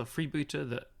like Kai'Sa Freebooter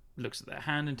that looks at their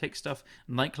hand and takes stuff.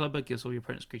 Nightclubber gives all your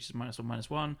opponent's creatures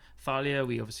 -1/-1. Thalia,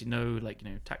 we obviously know, like,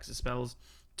 taxes spells.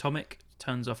 Tomic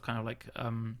turns off kind of like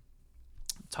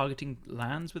targeting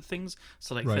lands with things,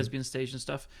 so like Thespian Stage and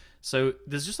stuff. So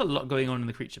there's just a lot going on in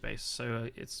the creature base, so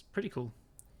it's pretty cool.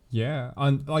 Yeah,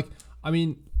 and like, I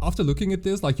mean, after looking at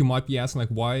this, like, you might be asking, like,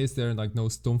 why is there like no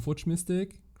Stoneforge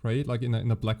Mystic, right? Like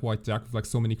in a black-white deck with like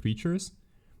so many creatures.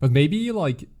 But maybe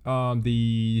like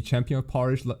the Champion of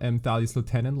Parish and Thalia's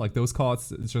Lieutenant, like those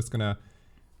cards, it's just gonna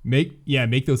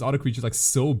make those other creatures like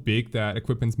so big that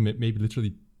equipments maybe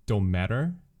literally don't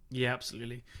matter. Yeah,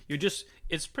 absolutely.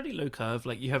 It's pretty low curve.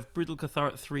 Like, you have Brutal Cathar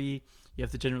at 3, you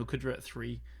have the General Kudra at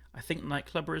 3. I think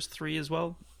Nightclubber is 3 as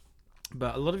well.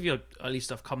 But a lot of your early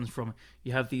stuff comes from,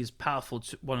 you have these powerful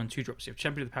 1 and 2 drops. You have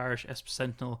Champion of the Parish, Esper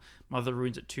Sentinel, Mother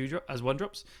Runes at 1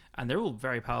 drops, and they're all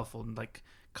very powerful and like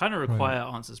kind of require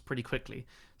answers pretty quickly.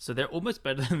 So they're almost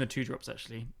better than the 2 drops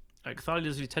actually. Like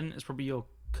Thalia's Lieutenant is probably your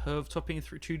curve topping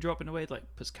through 2 drop in a way,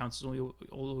 like puts counters on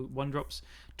all 1 drops.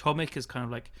 Tomic is kind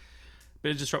of like a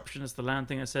bit of disruption, as the land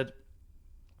thing I said.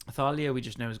 Thalia we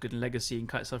just know is good in Legacy, and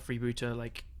Kitesail Freebooter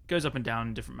like goes up and down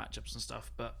in different matchups and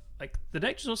stuff. But like the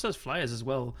deck just also has flyers as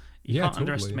well. You can't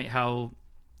underestimate how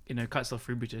Kitesail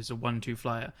Freebooter is a 1/2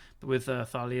 flyer. But with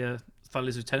Thalia's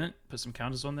Lieutenant, put some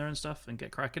counters on there and stuff and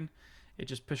get cracking. It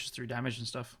just pushes through damage and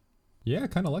stuff. Yeah, I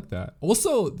kind of like that.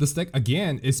 Also, this deck,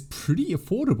 again, is pretty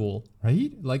affordable,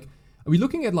 right? Like, are we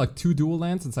looking at like 2 dual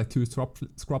lands? It's like 2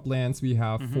 scrub lands. We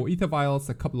have 4 Ether Vials,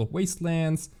 a couple of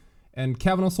Wastelands, and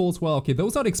Cavern of Souls. Well, okay,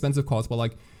 those are the expensive cards, but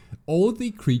like all the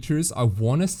creatures, I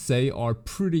want to say, are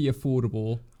pretty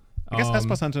affordable. I guess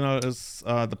Esper Sentinel is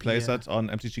the playset on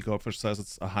MTG Goldfish says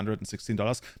it's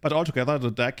 $116. But altogether,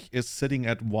 the deck is sitting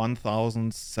at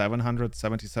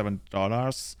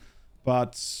 $1,777.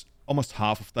 But almost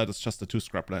half of that is just the 2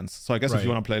 scraplands. So I guess if you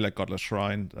want to play like Godless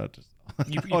Shrine, that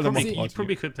you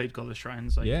probably could play Godless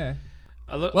Shrines. Like, yeah.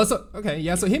 Well, so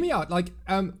so hear me out. Like,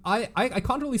 I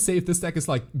can't really say if this deck is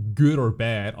like good or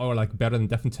bad, or like better than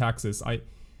Death and Taxes. I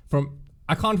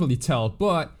can't really tell.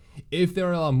 But if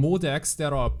there are more decks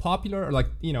that are popular, or like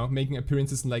making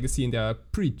appearances in Legacy and they're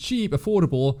pretty cheap,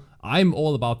 affordable, I'm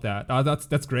all about that.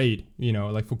 That's great.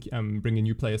 Like for bringing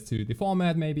new players to the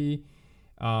format maybe.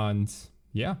 And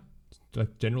yeah,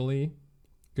 like generally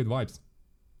good vibes.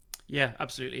 Yeah,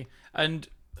 absolutely. And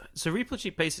so Reaper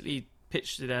Cheap basically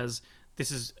pitched it as, this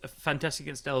is fantastic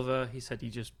against Delver. He said he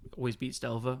just always beats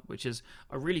Delver, which is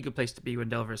a really good place to be when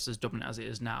Delver is as dominant as it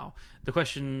is now. The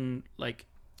question like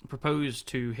proposed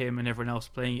to him and everyone else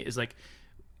playing it is like,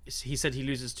 he said he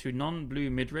loses to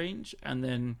non-blue mid-range, and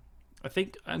then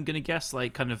I'm gonna guess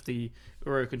like kind of the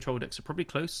Uro control decks are probably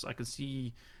close. I can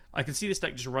see this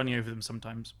deck just running over them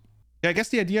sometimes. Yeah, I guess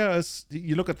the idea is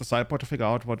you look at the sideboard to figure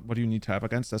out what you need to have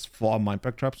against. There's 4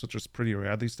 Mindback traps, which is pretty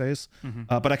rare these days.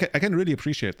 But I can really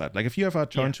appreciate that. Like if you ever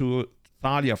turn to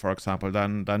Thalia, for example,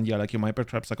 then yeah, like your Mindback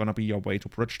traps are gonna be your way to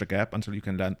bridge the gap until you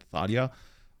can land Thalia.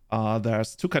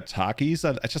 There's 2 Katakis.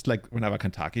 I just like whenever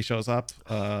Kataki shows up,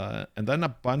 and then a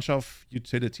bunch of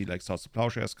utility like Swords to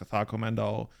Plowshares, Cathar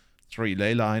Commando, 3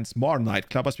 ley lines, more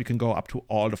Nightclubbers. We can go up to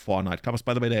all the 4 Nightclubbers.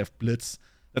 By the way, they have Blitz.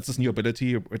 That's this new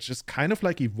ability, which is kind of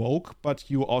like Evoke, but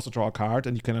you also draw a card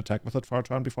and you can attack with it for a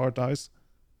turn before it dies.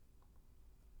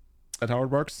 Is that how it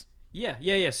works? Yeah.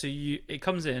 So it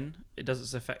comes in, it does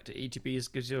its effect at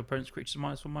ETBs, gives your opponent's creatures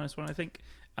 -1/-1, I think,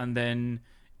 and then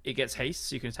it gets haste,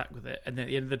 so you can attack with it. And then at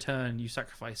the end of the turn, you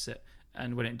sacrifice it,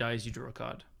 and when it dies, you draw a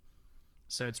card.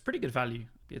 So it's pretty good value.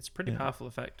 It's a pretty powerful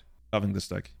effect. Loving this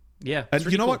deck. Yeah. And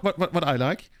really you know cool. what I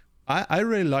like? I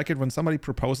really like it when somebody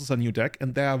proposes a new deck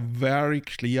and they are very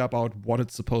clear about what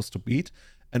it's supposed to beat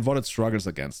and what it struggles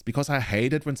against. Because I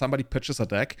hate it when somebody pitches a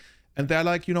deck and they're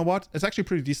like, you know what? It's actually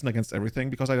pretty decent against everything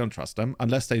because I don't trust them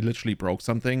unless they literally broke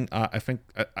something. I think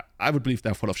I would believe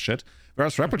they're full of shit.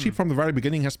 Whereas Rapper Cheap from the very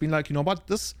beginning has been like, you know what?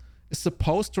 This is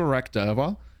supposed to wreck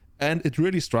Delver and it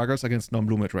really struggles against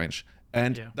non-blue mid-range.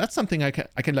 And that's something I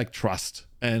can like trust.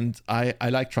 And I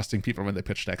like trusting people when they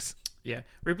pitch decks. Yeah,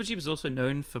 Reaper Cheap is also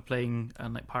known for playing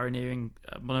and like pioneering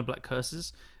mono black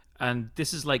curses, and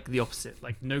this is like the opposite,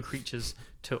 like no creatures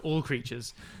to all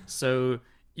creatures. So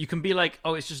you can be like,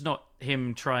 oh, it's just not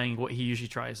him trying what he usually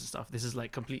tries and stuff. This is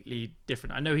like completely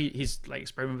different. I know he's like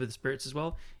experimenting with the spirits as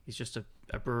well. He's just a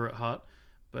brewer at heart,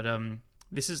 but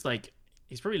this is like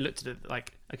he's probably looked at it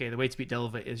like, okay, the way to beat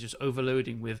Delver is just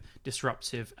overloading with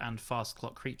disruptive and fast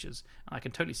clock creatures, and I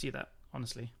can totally see that,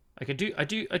 honestly. Like I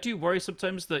do worry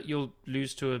sometimes that you'll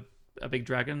lose to a big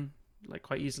dragon like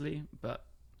quite easily, but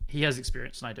he has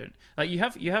experience and I don't. Like you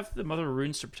have the Mother of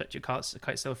Runes to protect your cards,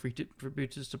 Kitesail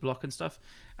Freebooters to block and stuff.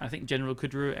 And I think General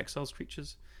Kudra exiles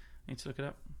creatures. I need to look it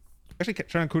up. Actually,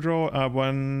 General Kudrow,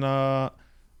 when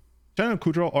General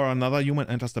Kudrow or another human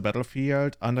enters the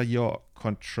battlefield under your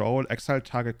control, exile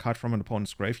target card from an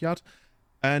opponent's graveyard.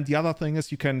 And the other thing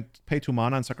is you can pay 2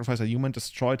 mana and sacrifice a human,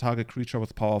 destroy target creature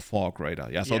with power 4 or greater.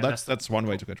 Yeah, so that's one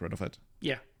way to get rid of it.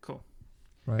 Yeah, cool.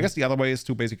 Right. I guess the other way is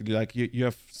to basically, like, you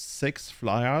have 6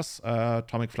 flyers,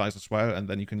 Atomic flies as well, and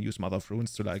then you can use Mother of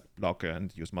Runes to, like, block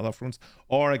and use Mother of Runes.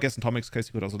 Or I guess in Tomic's case,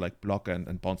 you could also, like, block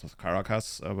and bounce with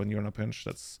Caracas when you're in a pinch.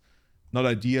 That's not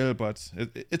ideal, but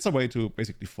it's a way to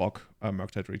basically fork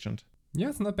Murktide Regent. Yeah,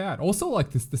 it's not bad. Also,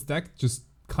 like, this deck just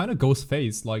kind of goes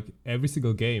face, like, every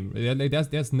single game.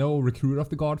 Like, there's no Recruit of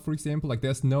the God, for example. Like,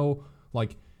 there's no,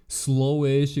 like,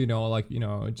 slowish,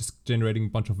 just generating a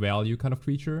bunch of value kind of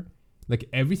creature. Like,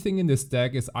 everything in this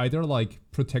deck is either like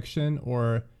protection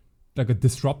or like a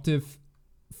disruptive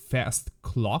fast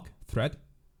clock threat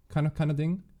kind of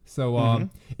thing. So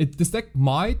this deck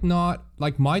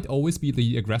might always be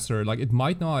the aggressor. Like, it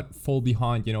might not fall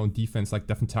behind, in defense like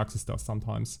Death and Taxes does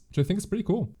sometimes, which I think is pretty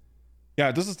cool.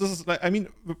 Yeah, this is like, I mean,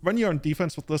 when you're on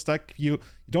defense with this deck, you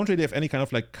don't really have any kind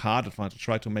of like card advantage to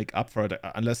try to make up for it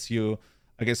unless you,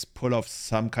 I guess, pull off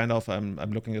some kind of, I'm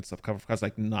looking at some cover of cards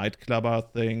like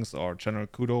Nightclubber things or General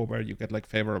Kudo, where you get like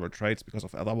favorable trades because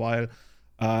of Etherwile.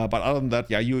 But other than that,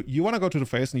 yeah, you want to go to the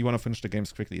face and you want to finish the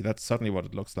games quickly. That's certainly what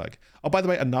it looks like. Oh, by the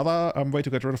way, another way to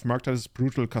get rid of Murktide is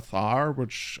Brutal Cathar,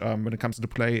 which when it comes into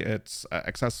play, it's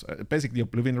access basically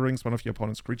Oblivion Rings one of your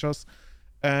opponent's creatures.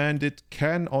 And it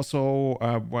can also,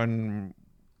 when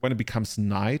it becomes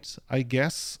night, I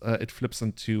guess, it flips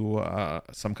into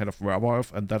some kind of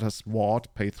werewolf, and that has ward,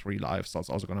 pay 3 lives, so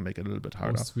it's also going to make it a little bit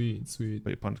harder. Oh, sweet. For your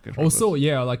opponent to get rid Also, of it.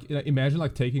 yeah, like, imagine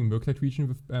like taking Murktide Region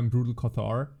with Brutal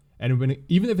Cathar, and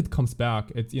even if it comes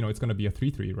back, it's it's going to be a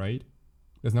 3/3, right?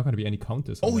 There's not going to be any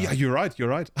counters. Oh, that. yeah, you're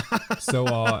right. So,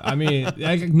 I mean,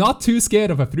 like, not too scared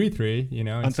of a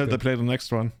 3/3, Until they play the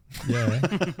next one.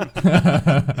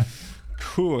 Yeah.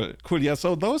 Cool. Yeah,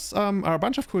 so those are a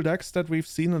bunch of cool decks that we've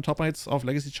seen in top 8s of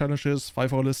Legacy Challenges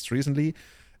 5-0 lists recently.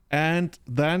 And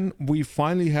then we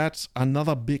finally had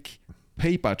another big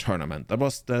paper tournament. That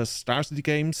was the Star City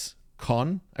Games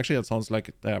Con. Actually, that sounds like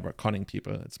they were conning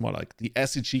people. It's more like the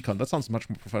SCG Con. That sounds much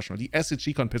more professional. The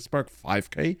SCG Con Pittsburgh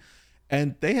 5K.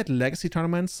 And they had Legacy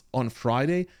tournaments on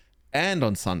Friday and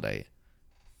on Sunday.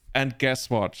 And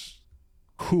guess what?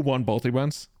 Who won both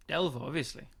events? Delver,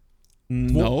 obviously.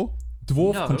 No.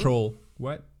 Dwarf No. Control.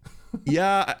 What?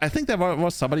 Yeah, I think there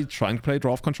was somebody trying to play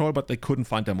Dwarf Control, but they couldn't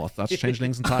find their Moth Dutch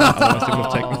changelings in time.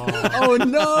 Otherwise, they would have Oh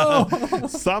no! taken.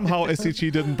 Somehow,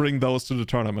 SCG didn't bring those to the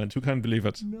tournament. Who can believe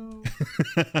it? No.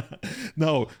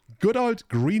 No, good old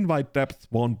Green-White Depth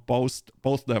won both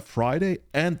their Friday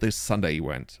and this Sunday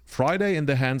event. Friday in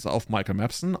the hands of Michael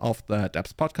Mapson of the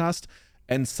Depth podcast,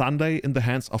 and Sunday in the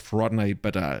hands of Rodney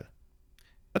Bedell.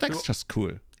 That deck's just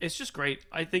cool. It's just great.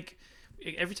 I think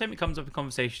every time it comes up in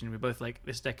conversation, we're both like,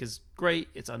 this deck is great,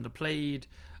 it's underplayed.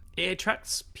 It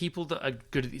attracts people that are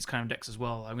good at these kind of decks as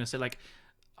well. I'm going to say, like,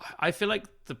 I feel like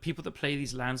the people that play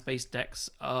these lands-based decks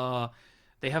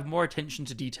they have more attention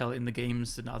to detail in the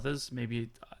games than others.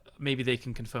 Maybe they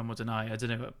can confirm or deny. I don't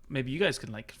know. Maybe you guys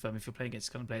can like confirm if you're playing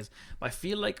against kind of players. But I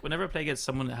feel like whenever I play against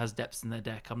someone that has depths in their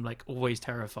deck, I'm like always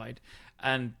terrified.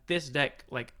 And this deck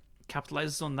like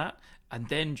capitalizes on that and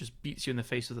then just beats you in the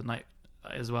face with the night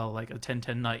as well, like a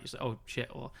 10-10 night. Like, oh shit,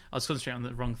 or I was concentrating on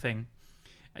the wrong thing.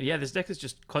 And yeah, this deck is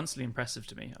just constantly impressive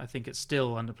to me. I think it's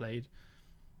still underplayed.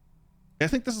 I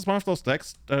think this is one of those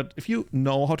decks that if you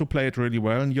know how to play it really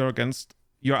well and you're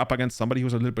up against somebody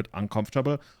who's a little bit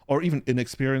uncomfortable or even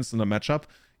inexperienced in the matchup,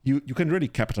 you can really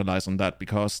capitalize on that,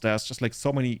 because there's just like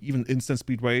so many even instant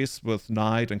speed ways with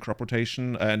Knight and crop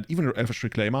rotation and even Elfish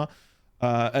Reclaimer.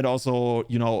 And also,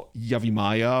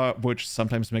 Yavimaya, which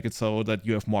sometimes make it so that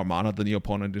you have more mana than your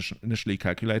opponent initially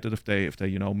calculated if they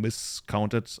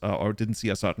miscounted or didn't see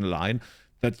a certain line,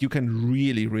 that you can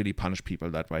really, really punish people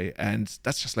that way. And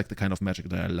that's just like the kind of magic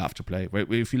that I love to play, where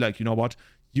you feel like, you know what,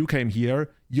 you came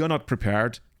here, you're not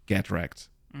prepared, get wrecked.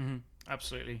 Mm-hmm.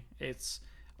 Absolutely. It's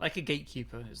like a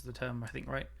gatekeeper is the term, I think,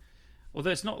 right?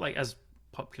 Although it's not like as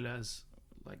popular as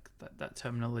like that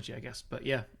terminology, I guess. But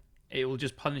yeah. It will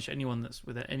just punish anyone that's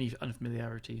with any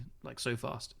unfamiliarity, like so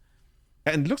fast.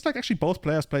 And it looks like actually both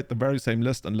players played the very same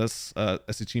list, unless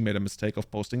SCG made a mistake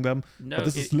of posting them. No, but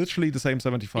this is literally the same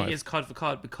 75. It is card for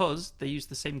card because they use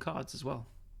the same cards as well.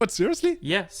 But seriously?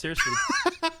 Yeah, seriously.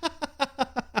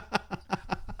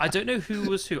 I don't know who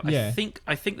was who. Yeah.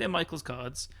 I think they're Michael's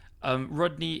cards.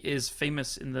 Rodney is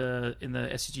famous in the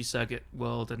SCG circuit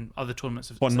world and other tournaments.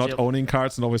 For not owning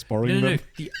cards and always borrowing them.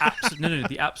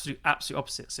 The absolute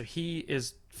opposite. So he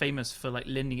is famous for like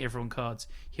lending everyone cards.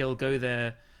 He'll go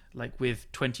there like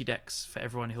with 20 decks for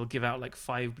everyone. He'll give out like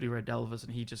 5 blue-red Delvers,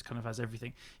 and he just kind of has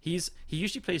everything. He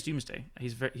usually plays Doomsday.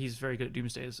 He's very good at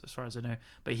Doomsday as far as I know.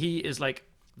 But he is like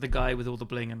the guy with all the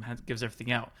bling and gives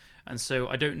everything out. And so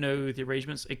I don't know the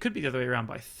arrangements. It could be the other way around,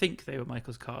 but I think they were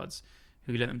Michael's cards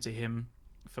who lent them to him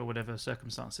for whatever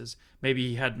circumstances. Maybe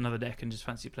he had another deck and just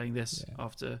fancied playing this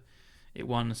after it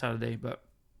won on Saturday, but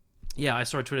yeah, I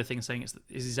saw a Twitter thing saying it's the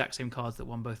exact same cards that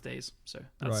won both days. So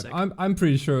that's sick. I'm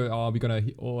pretty sure we're gonna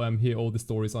hear all the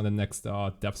stories on the next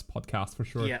Devs podcast for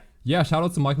sure. Yeah. Shout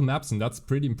out to Michael Mapson. That's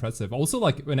pretty impressive. Also,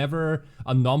 like whenever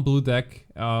a non-blue deck,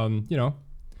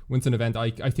 wins an event,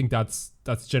 I think that's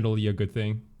generally a good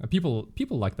thing. People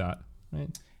like that,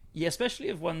 right? Yeah, especially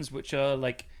of ones which are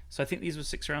like. So I think these were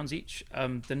 6 rounds each.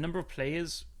 The number of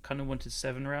players kind of wanted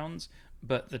 7 rounds.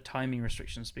 But the timing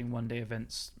restrictions being 1-day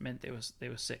events meant they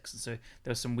were 6, and so there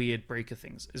were some weird breaker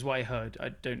things. Is what I heard. I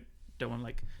don't want to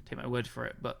like take my word for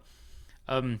it, but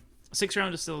 6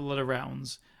 rounds is still a lot of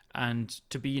rounds, and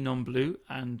to be non-blue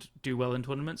and do well in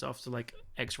tournaments after like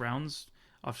X rounds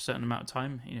after a certain amount of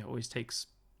time, it always takes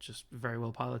just very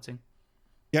well piloting.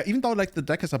 Yeah, even though like the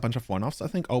deck is a bunch of one-offs, I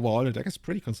think overall the deck is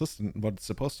pretty consistent in what it's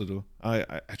supposed to do. I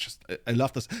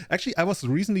love this. Actually, I was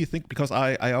recently because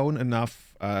I own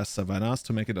enough Savannas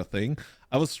to make it a thing.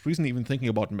 I was recently even thinking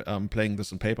about playing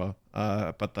this in paper,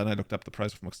 but then I looked up the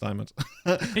price of Max Diamond.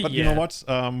 But you know what?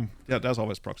 There's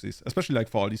always proxies, especially like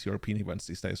for all these European events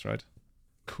these days, right?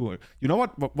 Cool. You know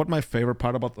what my favorite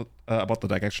part about the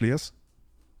deck actually is?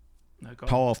 No,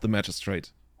 Power of the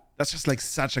Magistrate. That's just like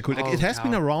such a cool. Like, it has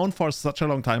been around for such a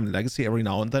long time in Legacy every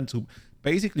now and then to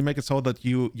basically make it so that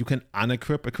you can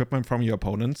unequip equipment from your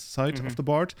opponent's side of the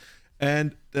board.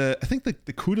 And I think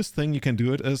the coolest thing you can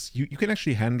do it is you can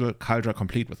actually handle Caldra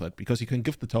Complete with it, because you can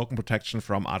give the token protection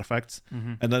from artifacts,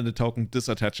 and then the token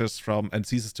disattaches from and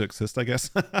ceases to exist, I guess.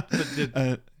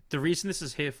 The reason this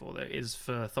is here for, though, is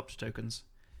for Thopter tokens,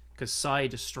 because Psi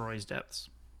destroys depths.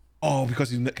 Oh,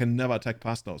 because you can never attack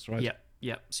past those, right?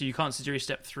 Yeah, so you can't Sejiri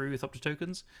step through Thopter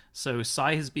tokens. So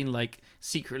Psi has been like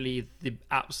secretly the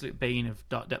absolute bane of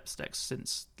Dark Depths decks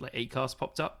since like 8cast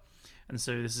popped up, and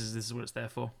so this is what it's there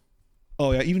for.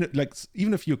 Oh yeah,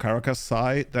 even if you Caracas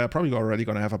Psi, they're probably already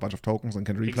gonna have a bunch of tokens and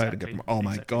can replay it and get them. Oh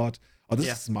my god! Oh, this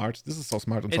is smart. This is so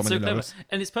smart on so many levels.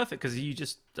 And it's perfect because you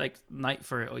just like Knight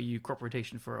for it, or you Crop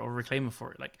Rotation for it, or Reclaimer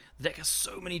for it. Like the deck has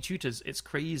so many tutors, it's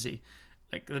crazy.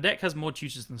 Like the deck has more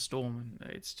tutors than Storm,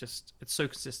 and it's so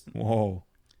consistent. Whoa.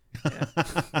 Yeah,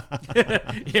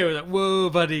 we're like, whoa,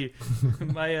 buddy.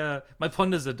 My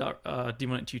Ponders are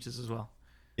demonic tutors as well.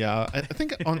 Yeah, I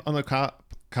think on a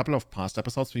couple of past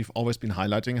episodes we've always been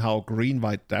highlighting how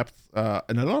green-white depth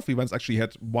in a lot of events actually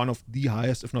had one of the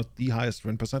highest, if not the highest,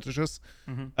 win percentages.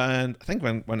 And I think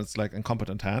when it's like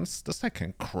incompetent hands, this deck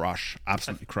can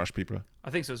absolutely crush people. I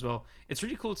think so as well. It's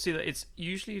really cool to see that it's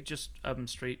usually just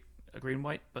straight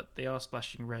green-white, but they are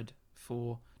splashing red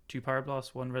for 2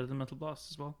 Pyroblast, 1 Red Elemental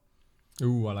Blast as well.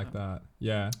 Ooh, I like that.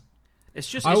 Yeah. It's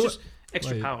just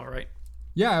extra power, right?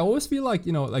 Yeah, I always feel like,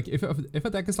 like if a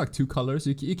deck is like 2 colors,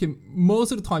 you can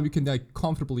most of the time you can like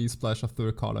comfortably splash a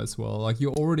 3rd color as well. Like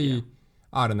you already,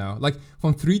 I don't know, like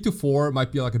from 3 to 4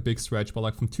 might be like a big stretch, but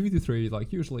like from 2 to 3,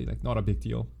 like usually like not a big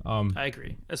deal. I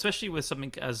agree, especially with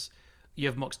something as you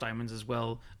have Mox Diamonds as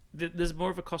well. There's more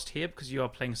of a cost here because you are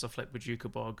playing stuff like Bajuka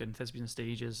Bog and Thespian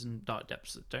Stages and Dark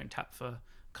Depths that don't tap for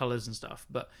colors and stuff,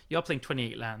 but you are playing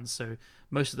 28 lands, so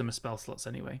most of them are spell slots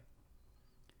anyway.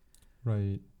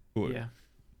 Right. Cool. Yeah.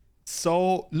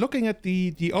 So looking at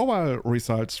the overall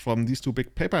results from these 2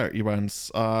 big paper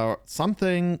events,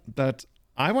 something that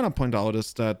I want to point out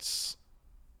is that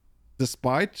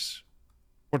despite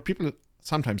what people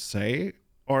sometimes say,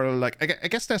 or like I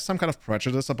guess there's some kind of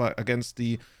prejudice against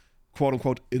the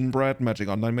quote-unquote inbred Magic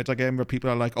Online metagame where people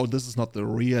are like, oh, this is not the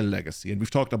real Legacy, and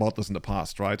we've talked about this in the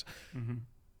past, right?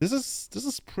 This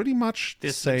is pretty much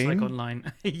the same. Looks like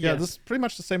online. Yes. Yeah, this is pretty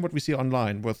much the same what we see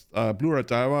online, with Blue-Red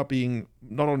Daiwa being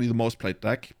not only the most played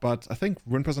deck, but I think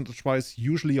win percentage-wise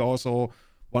usually also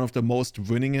one of the most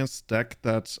winningest deck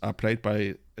that are played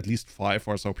by at least 5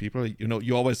 or so people.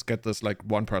 You always get this like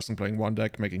one person playing one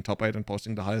deck, making top 8 and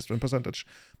posting the highest win percentage.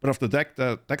 But of the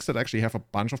decks that actually have a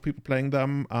bunch of people playing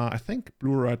them, I think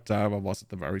Blue-Red Daiwa was at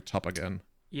the very top again.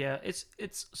 Yeah, it's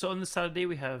so on the Saturday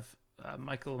we have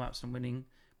Michael Mapson winning.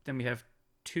 Then we have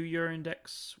 2 Urine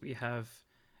decks. We have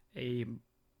a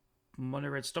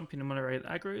mono-red Stomping and mono-red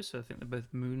aggro, so I think they're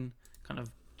both moon kind of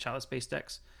chalice-based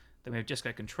decks. Then we have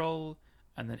Jeskai Control,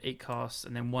 and then 8 casts,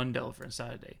 and then 1 Delver on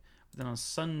Saturday. But then on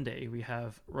Sunday, we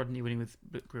have Rodney winning with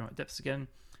Green White Depths again.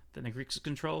 Then Agrixis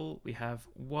Control, we have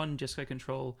 1 Jeskai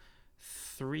Control,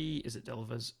 3 is it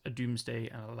Delvers, a Doomsday,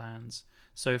 and a Lands.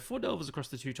 So 4 Delvers across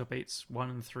the 2 top 8s, 1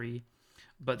 and 3.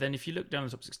 But then if you look down the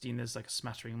top 16, there's like a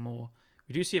smattering more.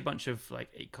 We do see a bunch of like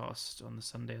 8 cast on the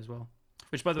Sunday as well.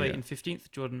 Which, by the way, in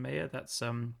 15th, Jordan Mayer, that's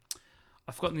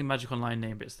I've forgotten the Magic Online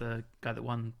name, but it's the guy that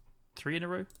won 3 in a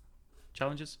row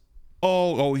challenges.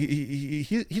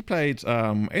 He played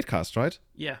 8cast, right?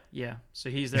 Yeah. So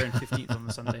he's there in 15th on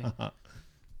the Sunday.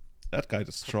 That guy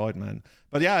destroyed, man.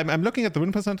 But yeah, I'm looking at the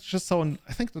win percentages. So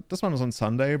I think that this one was on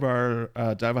Sunday, where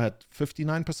Delver had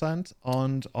 59%,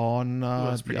 and on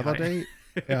the other day,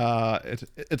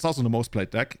 it's also the most played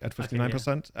deck at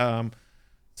 59%. Okay,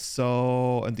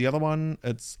 so, and the other one,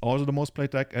 it's also the most played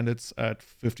deck, and it's at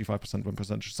 55% win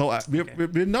percentage. So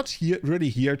we're not really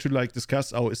here to like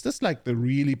discuss, is this like the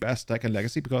really best deck in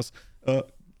Legacy? Because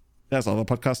there's other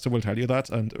podcasts who will tell you that,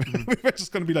 and we're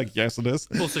just going to be like, yes, it is.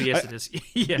 Also, yes, it is.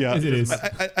 Yeah, it is.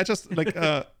 I just like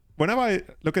whenever I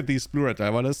look at these Blu-ray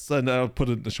driver lists, and I'll put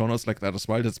it in the show notes like that as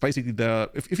well, it's basically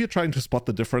if you're trying to spot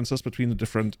the differences between the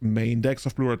different main decks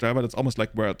of Blu-ray driver, it's almost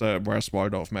like where's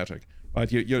Waldo of Magic,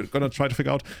 right? You're gonna try to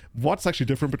figure out what's actually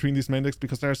different between these main decks,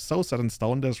 because they're so set in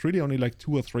stone. There's really only like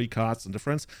 2 or 3 cards in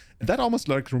difference, and that almost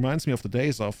like reminds me of the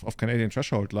days of Canadian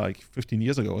Threshold like 15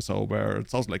 years ago or so, where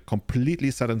it's also like completely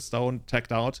set in stone,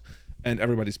 tacked out, and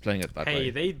everybody's playing it that way. Hey,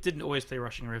 they didn't always play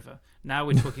Rushing River. Now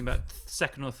we're talking about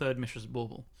second or third Mishra's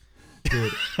Bauble.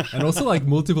 Good. And also like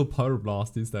multiple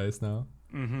Pyroblast these days now.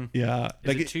 Mm-hmm. Yeah. Is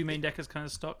like it 2 main deckers kind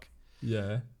of stock?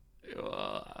 Yeah.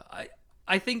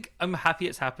 I think I'm happy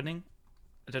it's happening.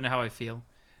 I don't know how I feel.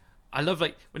 I love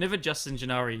like whenever Justin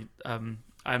Gennari,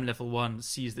 I'm level 1,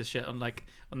 sees this shit on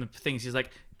the things, he's like,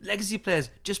 Legacy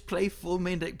players, just play full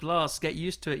main deck blast, get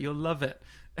used to it, you'll love it.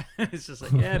 It's just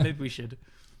like, yeah, maybe we should.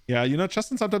 Yeah,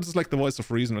 Justin sometimes is like the voice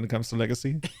of reason when it comes to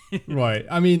Legacy. Right.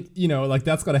 I mean, like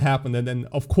that's gotta happen, and then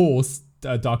of course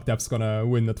Dark Depth's gonna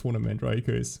win the tournament, right?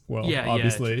 Because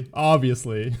obviously.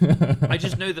 I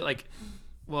just know that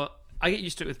I get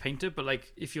used to it with Painter, but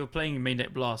like if you're playing main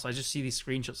deck blast, I just see these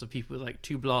screenshots of people with like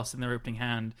 2 blasts in their opening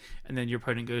hand, and then your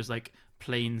opponent goes like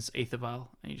Plains Aether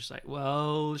Vial, and you're just like,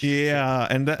 well, yeah,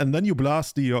 and then you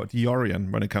blast the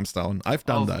Orion when it comes down. I've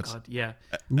done that. God, yeah.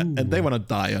 And they want to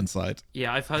die inside.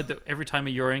 Yeah, I've heard that every time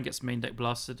a Orion gets main deck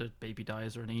blasted, a baby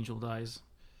dies or an angel dies.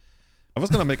 I was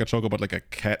gonna make a joke about like a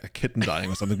kitten dying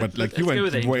or something, but like you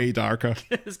went way darker.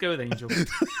 Let's go with angel.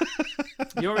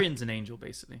 The Orion's an angel,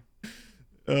 basically.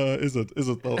 Is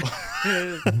it though?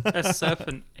 A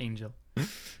serpent angel.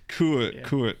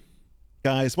 Cool.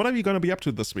 Guys, what are you gonna be up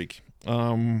to this week?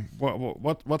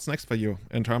 What's next for you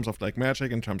in terms of like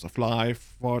Magic, in terms of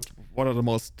life? What are the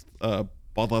most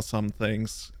bothersome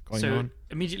things going on?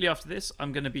 Immediately after this,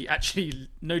 I'm going to be actually,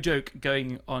 no joke,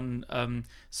 going on.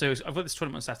 So I've got this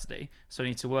tournament on Saturday, so I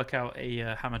need to work out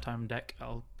a Hammer Time deck.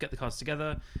 I'll get the cards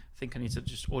together. I think I need to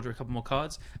just order a couple more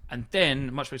cards, and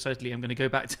then, much more excitedly, I'm going to go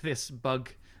back to this Bug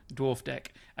Dwarf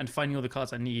deck and finding all the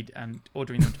cards I need and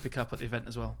ordering them to pick up at the event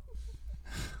as well.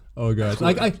 Oh god,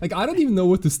 like I don't even know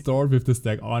where to start with this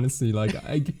deck, honestly. Like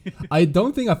I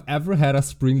don't think I've ever had a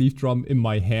Springleaf Drum in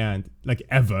my hand, like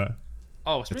ever.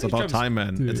 Oh, it's about time,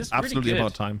 man. Dude. It's absolutely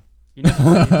about time. You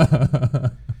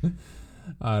know,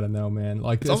 I don't know, man.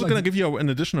 Like it's also gonna give you an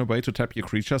additional way to tap your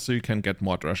creature, so you can get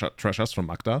more treasures from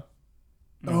Magda.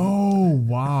 Oh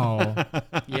wow.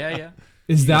 Yeah.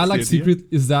 Is that like secret?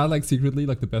 Is that like secretly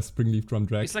like the best Springleaf Drum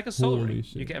deck? It's like a Soul Ring.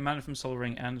 You get a mana from Soul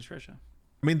Ring and a treasure.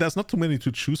 I mean, there's not too many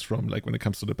to choose from, like when it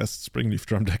comes to the best Springleaf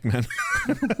Drum deck, man.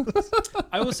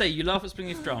 I will say, you laugh at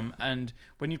Springleaf Drum, and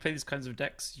when you play these kinds of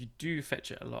decks, you do fetch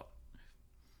it a lot.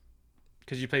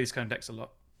 Because you play these kind of decks a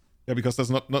lot. Yeah, because there's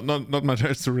not much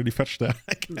else to really fetch there,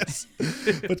 I guess.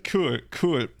 But cool.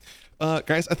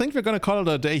 Guys, I think we're gonna call it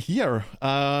a day here.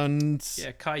 And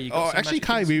yeah, Kai, you got actually,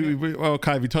 Kai,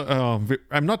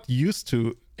 I'm not used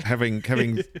to having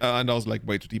and I was like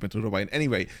way too deep into the wine.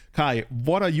 Anyway, Kai,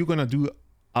 what are you gonna do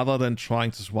other than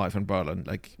trying to survive in Berlin?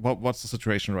 Like, what's the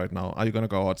situation right now? Are you gonna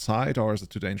go outside, or is it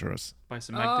too dangerous? Buy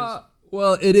some Magdas?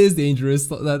 Well, it is dangerous.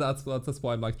 That's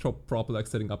why I'm like proper like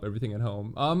setting up everything at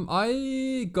home.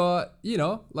 I got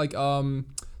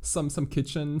some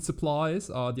kitchen supplies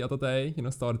the other day.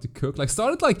 Started to cook.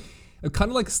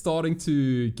 Starting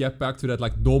to get back to that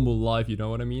like normal life. You know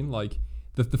what I mean? Like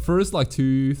the first like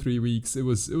 2-3 weeks, it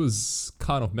was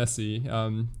kind of messy.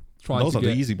 Those are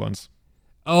the easy ones.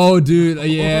 Oh, dude,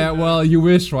 yeah. Well, you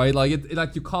wish, right?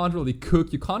 Like you can't really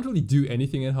cook. You can't really do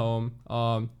anything at home.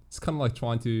 It's kind of like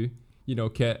trying to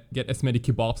get as many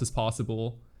kebabs as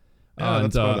possible. Yeah,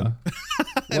 that's fun.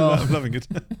 I'm loving it.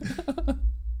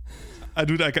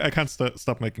 I can't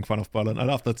stop making fun of Berlin. I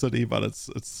love that city, but it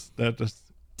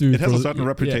has a certain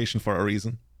reputation for a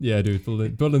reason. Yeah, dude,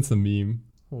 Berlin's a meme.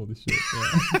 Holy shit.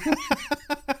 Yeah.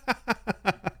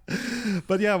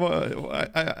 But yeah, well,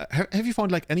 have you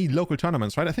found like any local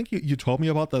tournaments, right? I think you told me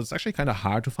about that. It's actually kind of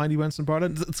hard to find events in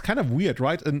Berlin. It's kind of weird,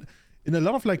 right? And in a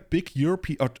lot of like big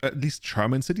European, or at least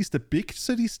German cities, the big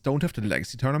cities don't have the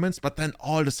legacy tournaments, but then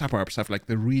all the suburbs have like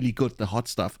the really good, the hot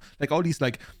stuff. Like all these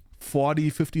like 40,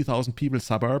 50,000 people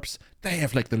suburbs, they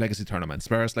have like the legacy tournaments.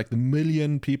 Whereas like the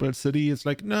million people city, it's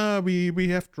like, no, we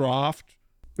have draft.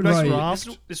 Right.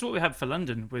 This is what we had for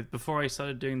London. Before I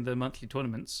started doing the monthly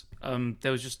tournaments,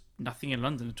 there was just nothing in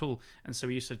London at all, and so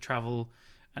we used to travel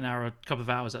a couple of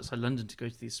hours outside London to go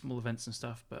to these small events and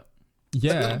stuff. But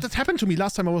Yeah. That happened to me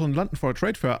last time I was in London for a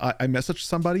trade fair. I messaged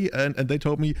somebody and they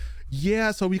told me,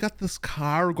 yeah, so we got this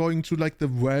car going to like the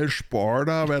Welsh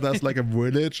border where there's like a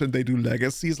village and they do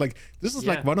legacies. Like this is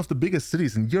like one of the biggest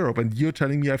cities in Europe, and you're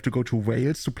telling me I have to go to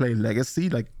Wales to play legacy?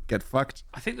 Like, get fucked.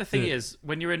 I think the thing is,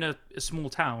 when you're in a small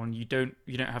town, you don't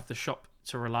have the shop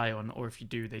to rely on, or if you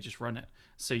do, they just run it.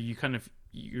 So you kind of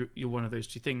you're one of those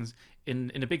two things.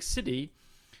 In a big city,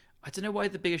 I don't know why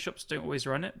the bigger shops don't always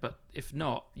run it, but if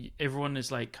not, everyone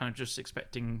is like kind of just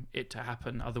expecting it to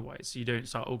happen otherwise, so you don't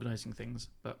start organizing things.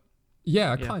 But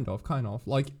Yeah, kind of.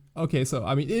 Like, okay, so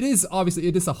I mean, it is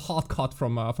a hard cut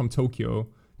from Tokyo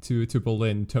to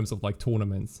Berlin in terms of like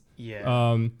tournaments.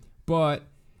 Yeah.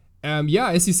 Yeah,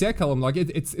 as you said, Callum, like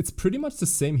it's pretty much the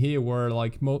same here, where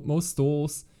like most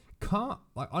stores are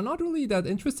not really that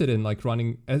interested in like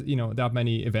running that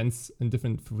many events in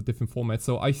different formats.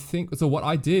 So I think what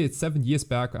I did 7 years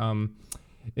back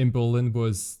in Berlin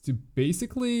was to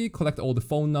basically collect all the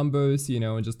phone numbers,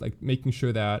 and just like making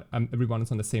sure that everyone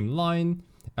is on the same line,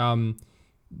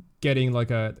 getting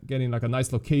like a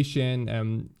nice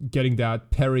location, getting that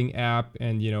pairing app,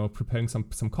 and preparing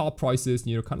some card prices,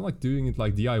 kind of like doing it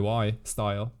like DIY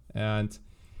style. And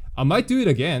I might do it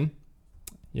again.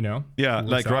 Yeah,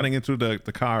 like running into the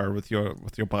car with your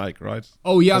bike, right?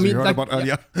 Oh yeah, As I mean, like,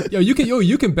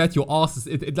 you can bet your asses.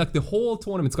 It like the whole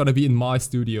tournament's gonna be in my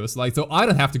studios, like, so I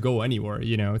don't have to go anywhere.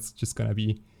 It's just gonna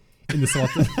be in the slot.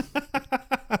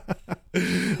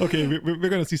 Okay, we're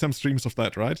gonna see some streams of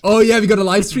that, right? Oh yeah, we gotta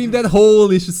live stream that.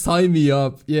 Holy shit, sign me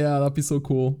up. Yeah, that'd be so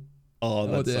cool. Oh,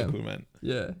 that's so cool, man.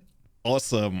 Yeah.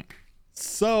 Awesome.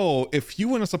 So, if you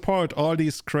want to support all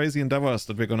these crazy endeavors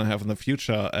that we're going to have in the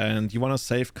future, and you want to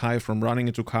save Kai from running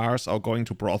into cars or going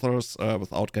to brothels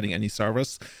without getting any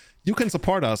service, you can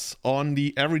support us on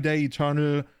the Everyday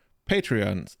Eternal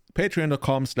Patreon,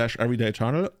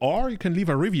 patreon.com/everydayeternal, or you can leave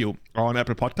a review on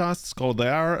Apple Podcasts. Go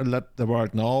there and let the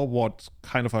world know what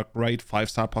kind of a great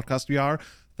 5-star podcast we are.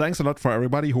 Thanks a lot for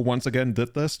everybody who once again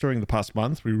did this during the past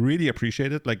month. We really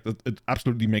appreciate it. Like, it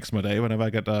absolutely makes my day whenever I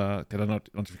get a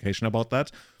notification about that.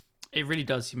 It really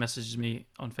does. He messages me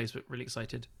on Facebook, really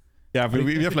excited. Yeah,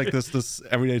 we have like this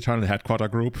Everyday Channel headquarter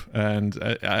group, and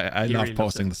I love really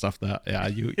posting the stuff there. Yeah,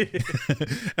 you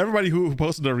everybody who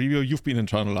posted a review, you've been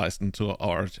internalized into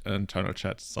our internal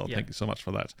chat. So thank you so much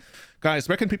for that. Guys,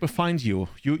 where can people find you?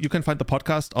 You can find the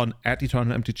podcast on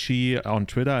 @EternalMTG on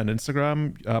Twitter and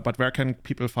Instagram, but where can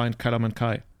people find Callum and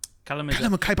Kai? Callum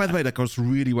and Kai, by the way, that goes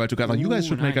really well together. You guys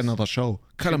should make another show.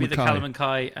 Callum and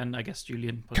Kai, and I guess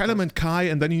Julian. Podcast. Callum and Kai,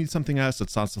 and then you need something else that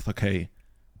starts with a K.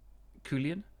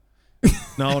 Julian?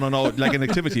 No, like an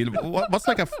activity. What's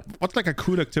like a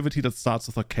cool activity that starts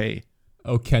with a K?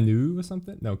 Oh, canoe or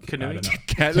something? No, canoeing.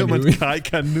 Callum and Kai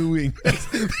canoeing.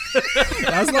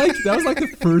 that was like the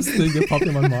first thing that popped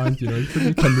in my mind. It could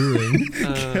be canoeing.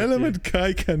 Callum and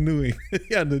Kai canoeing.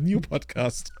 Yeah, the new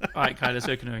podcast. All right, Kai, let's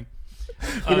go canoeing.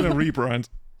 We're gonna rebrand.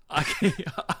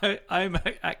 I'm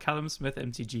at Callum Smith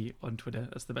MTG on Twitter.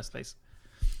 That's the best place.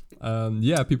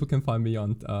 Yeah, people can find me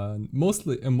on most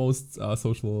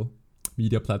social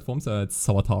media platforms. It's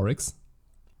Sawatarix.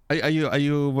 Are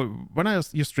you? When are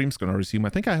your streams gonna resume? I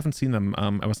think I haven't seen them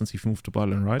ever since you've moved to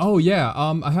Berlin, right? Oh yeah.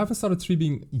 I haven't started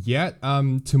streaming yet.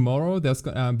 Tomorrow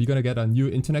we're gonna get a new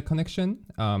internet connection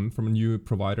from a new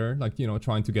provider. Like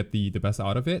trying to get the best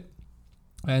out of it.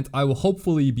 And I will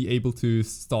hopefully be able to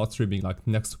start streaming like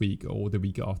next week or the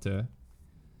week after.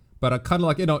 But I kind of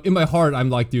like in my heart I'm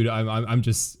like, dude, I'm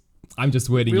just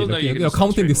waiting.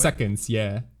 Counting the seconds.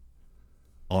 Yeah.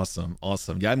 Awesome.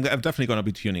 Yeah, I'm definitely gonna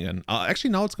be tuning in. Actually,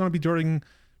 now it's gonna be during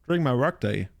my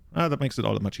workday. That makes it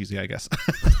all that much easier, I guess.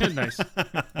 Nice.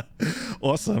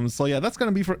 Awesome. So yeah, that's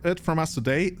gonna be it from us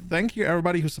today. Thank you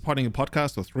everybody who's supporting the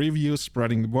podcast with reviews,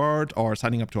 spreading the word, or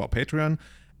signing up to our Patreon.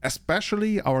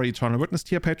 Especially our Eternal Witness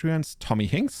tier Patreons, Tommy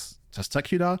Hinks,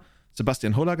 Testakula,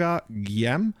 Sebastian Holager,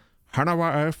 Guillaume,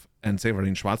 Hanawar Elf, and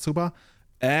Severin Schwarzhuber.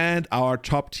 And our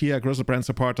top tier Grizzle Brand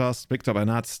supporters, Victor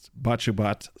Bernatz,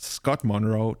 Bachubat, Scott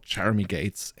Monroe, Jeremy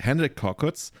Gates, Hendrik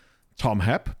Korkutz, Tom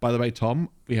Hepp. By the way, Tom,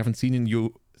 we haven't seen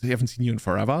you in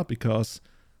forever because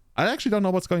I actually don't know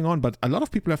what's going on, but a lot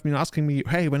of people have been asking me,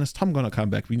 hey, when is Tom gonna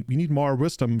come back? We need more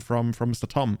wisdom from Mr.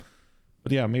 Tom.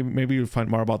 But yeah, maybe you'll find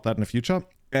more about that in the future.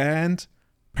 And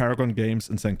Paragon Games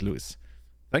in St. Louis.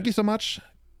 Thank you so much.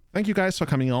 Thank you guys for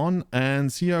coming on,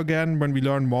 and see you again when we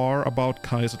learn more about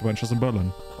Kai's adventures in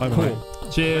Berlin. Bye bye.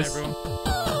 Cheers. Bye,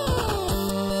 everyone.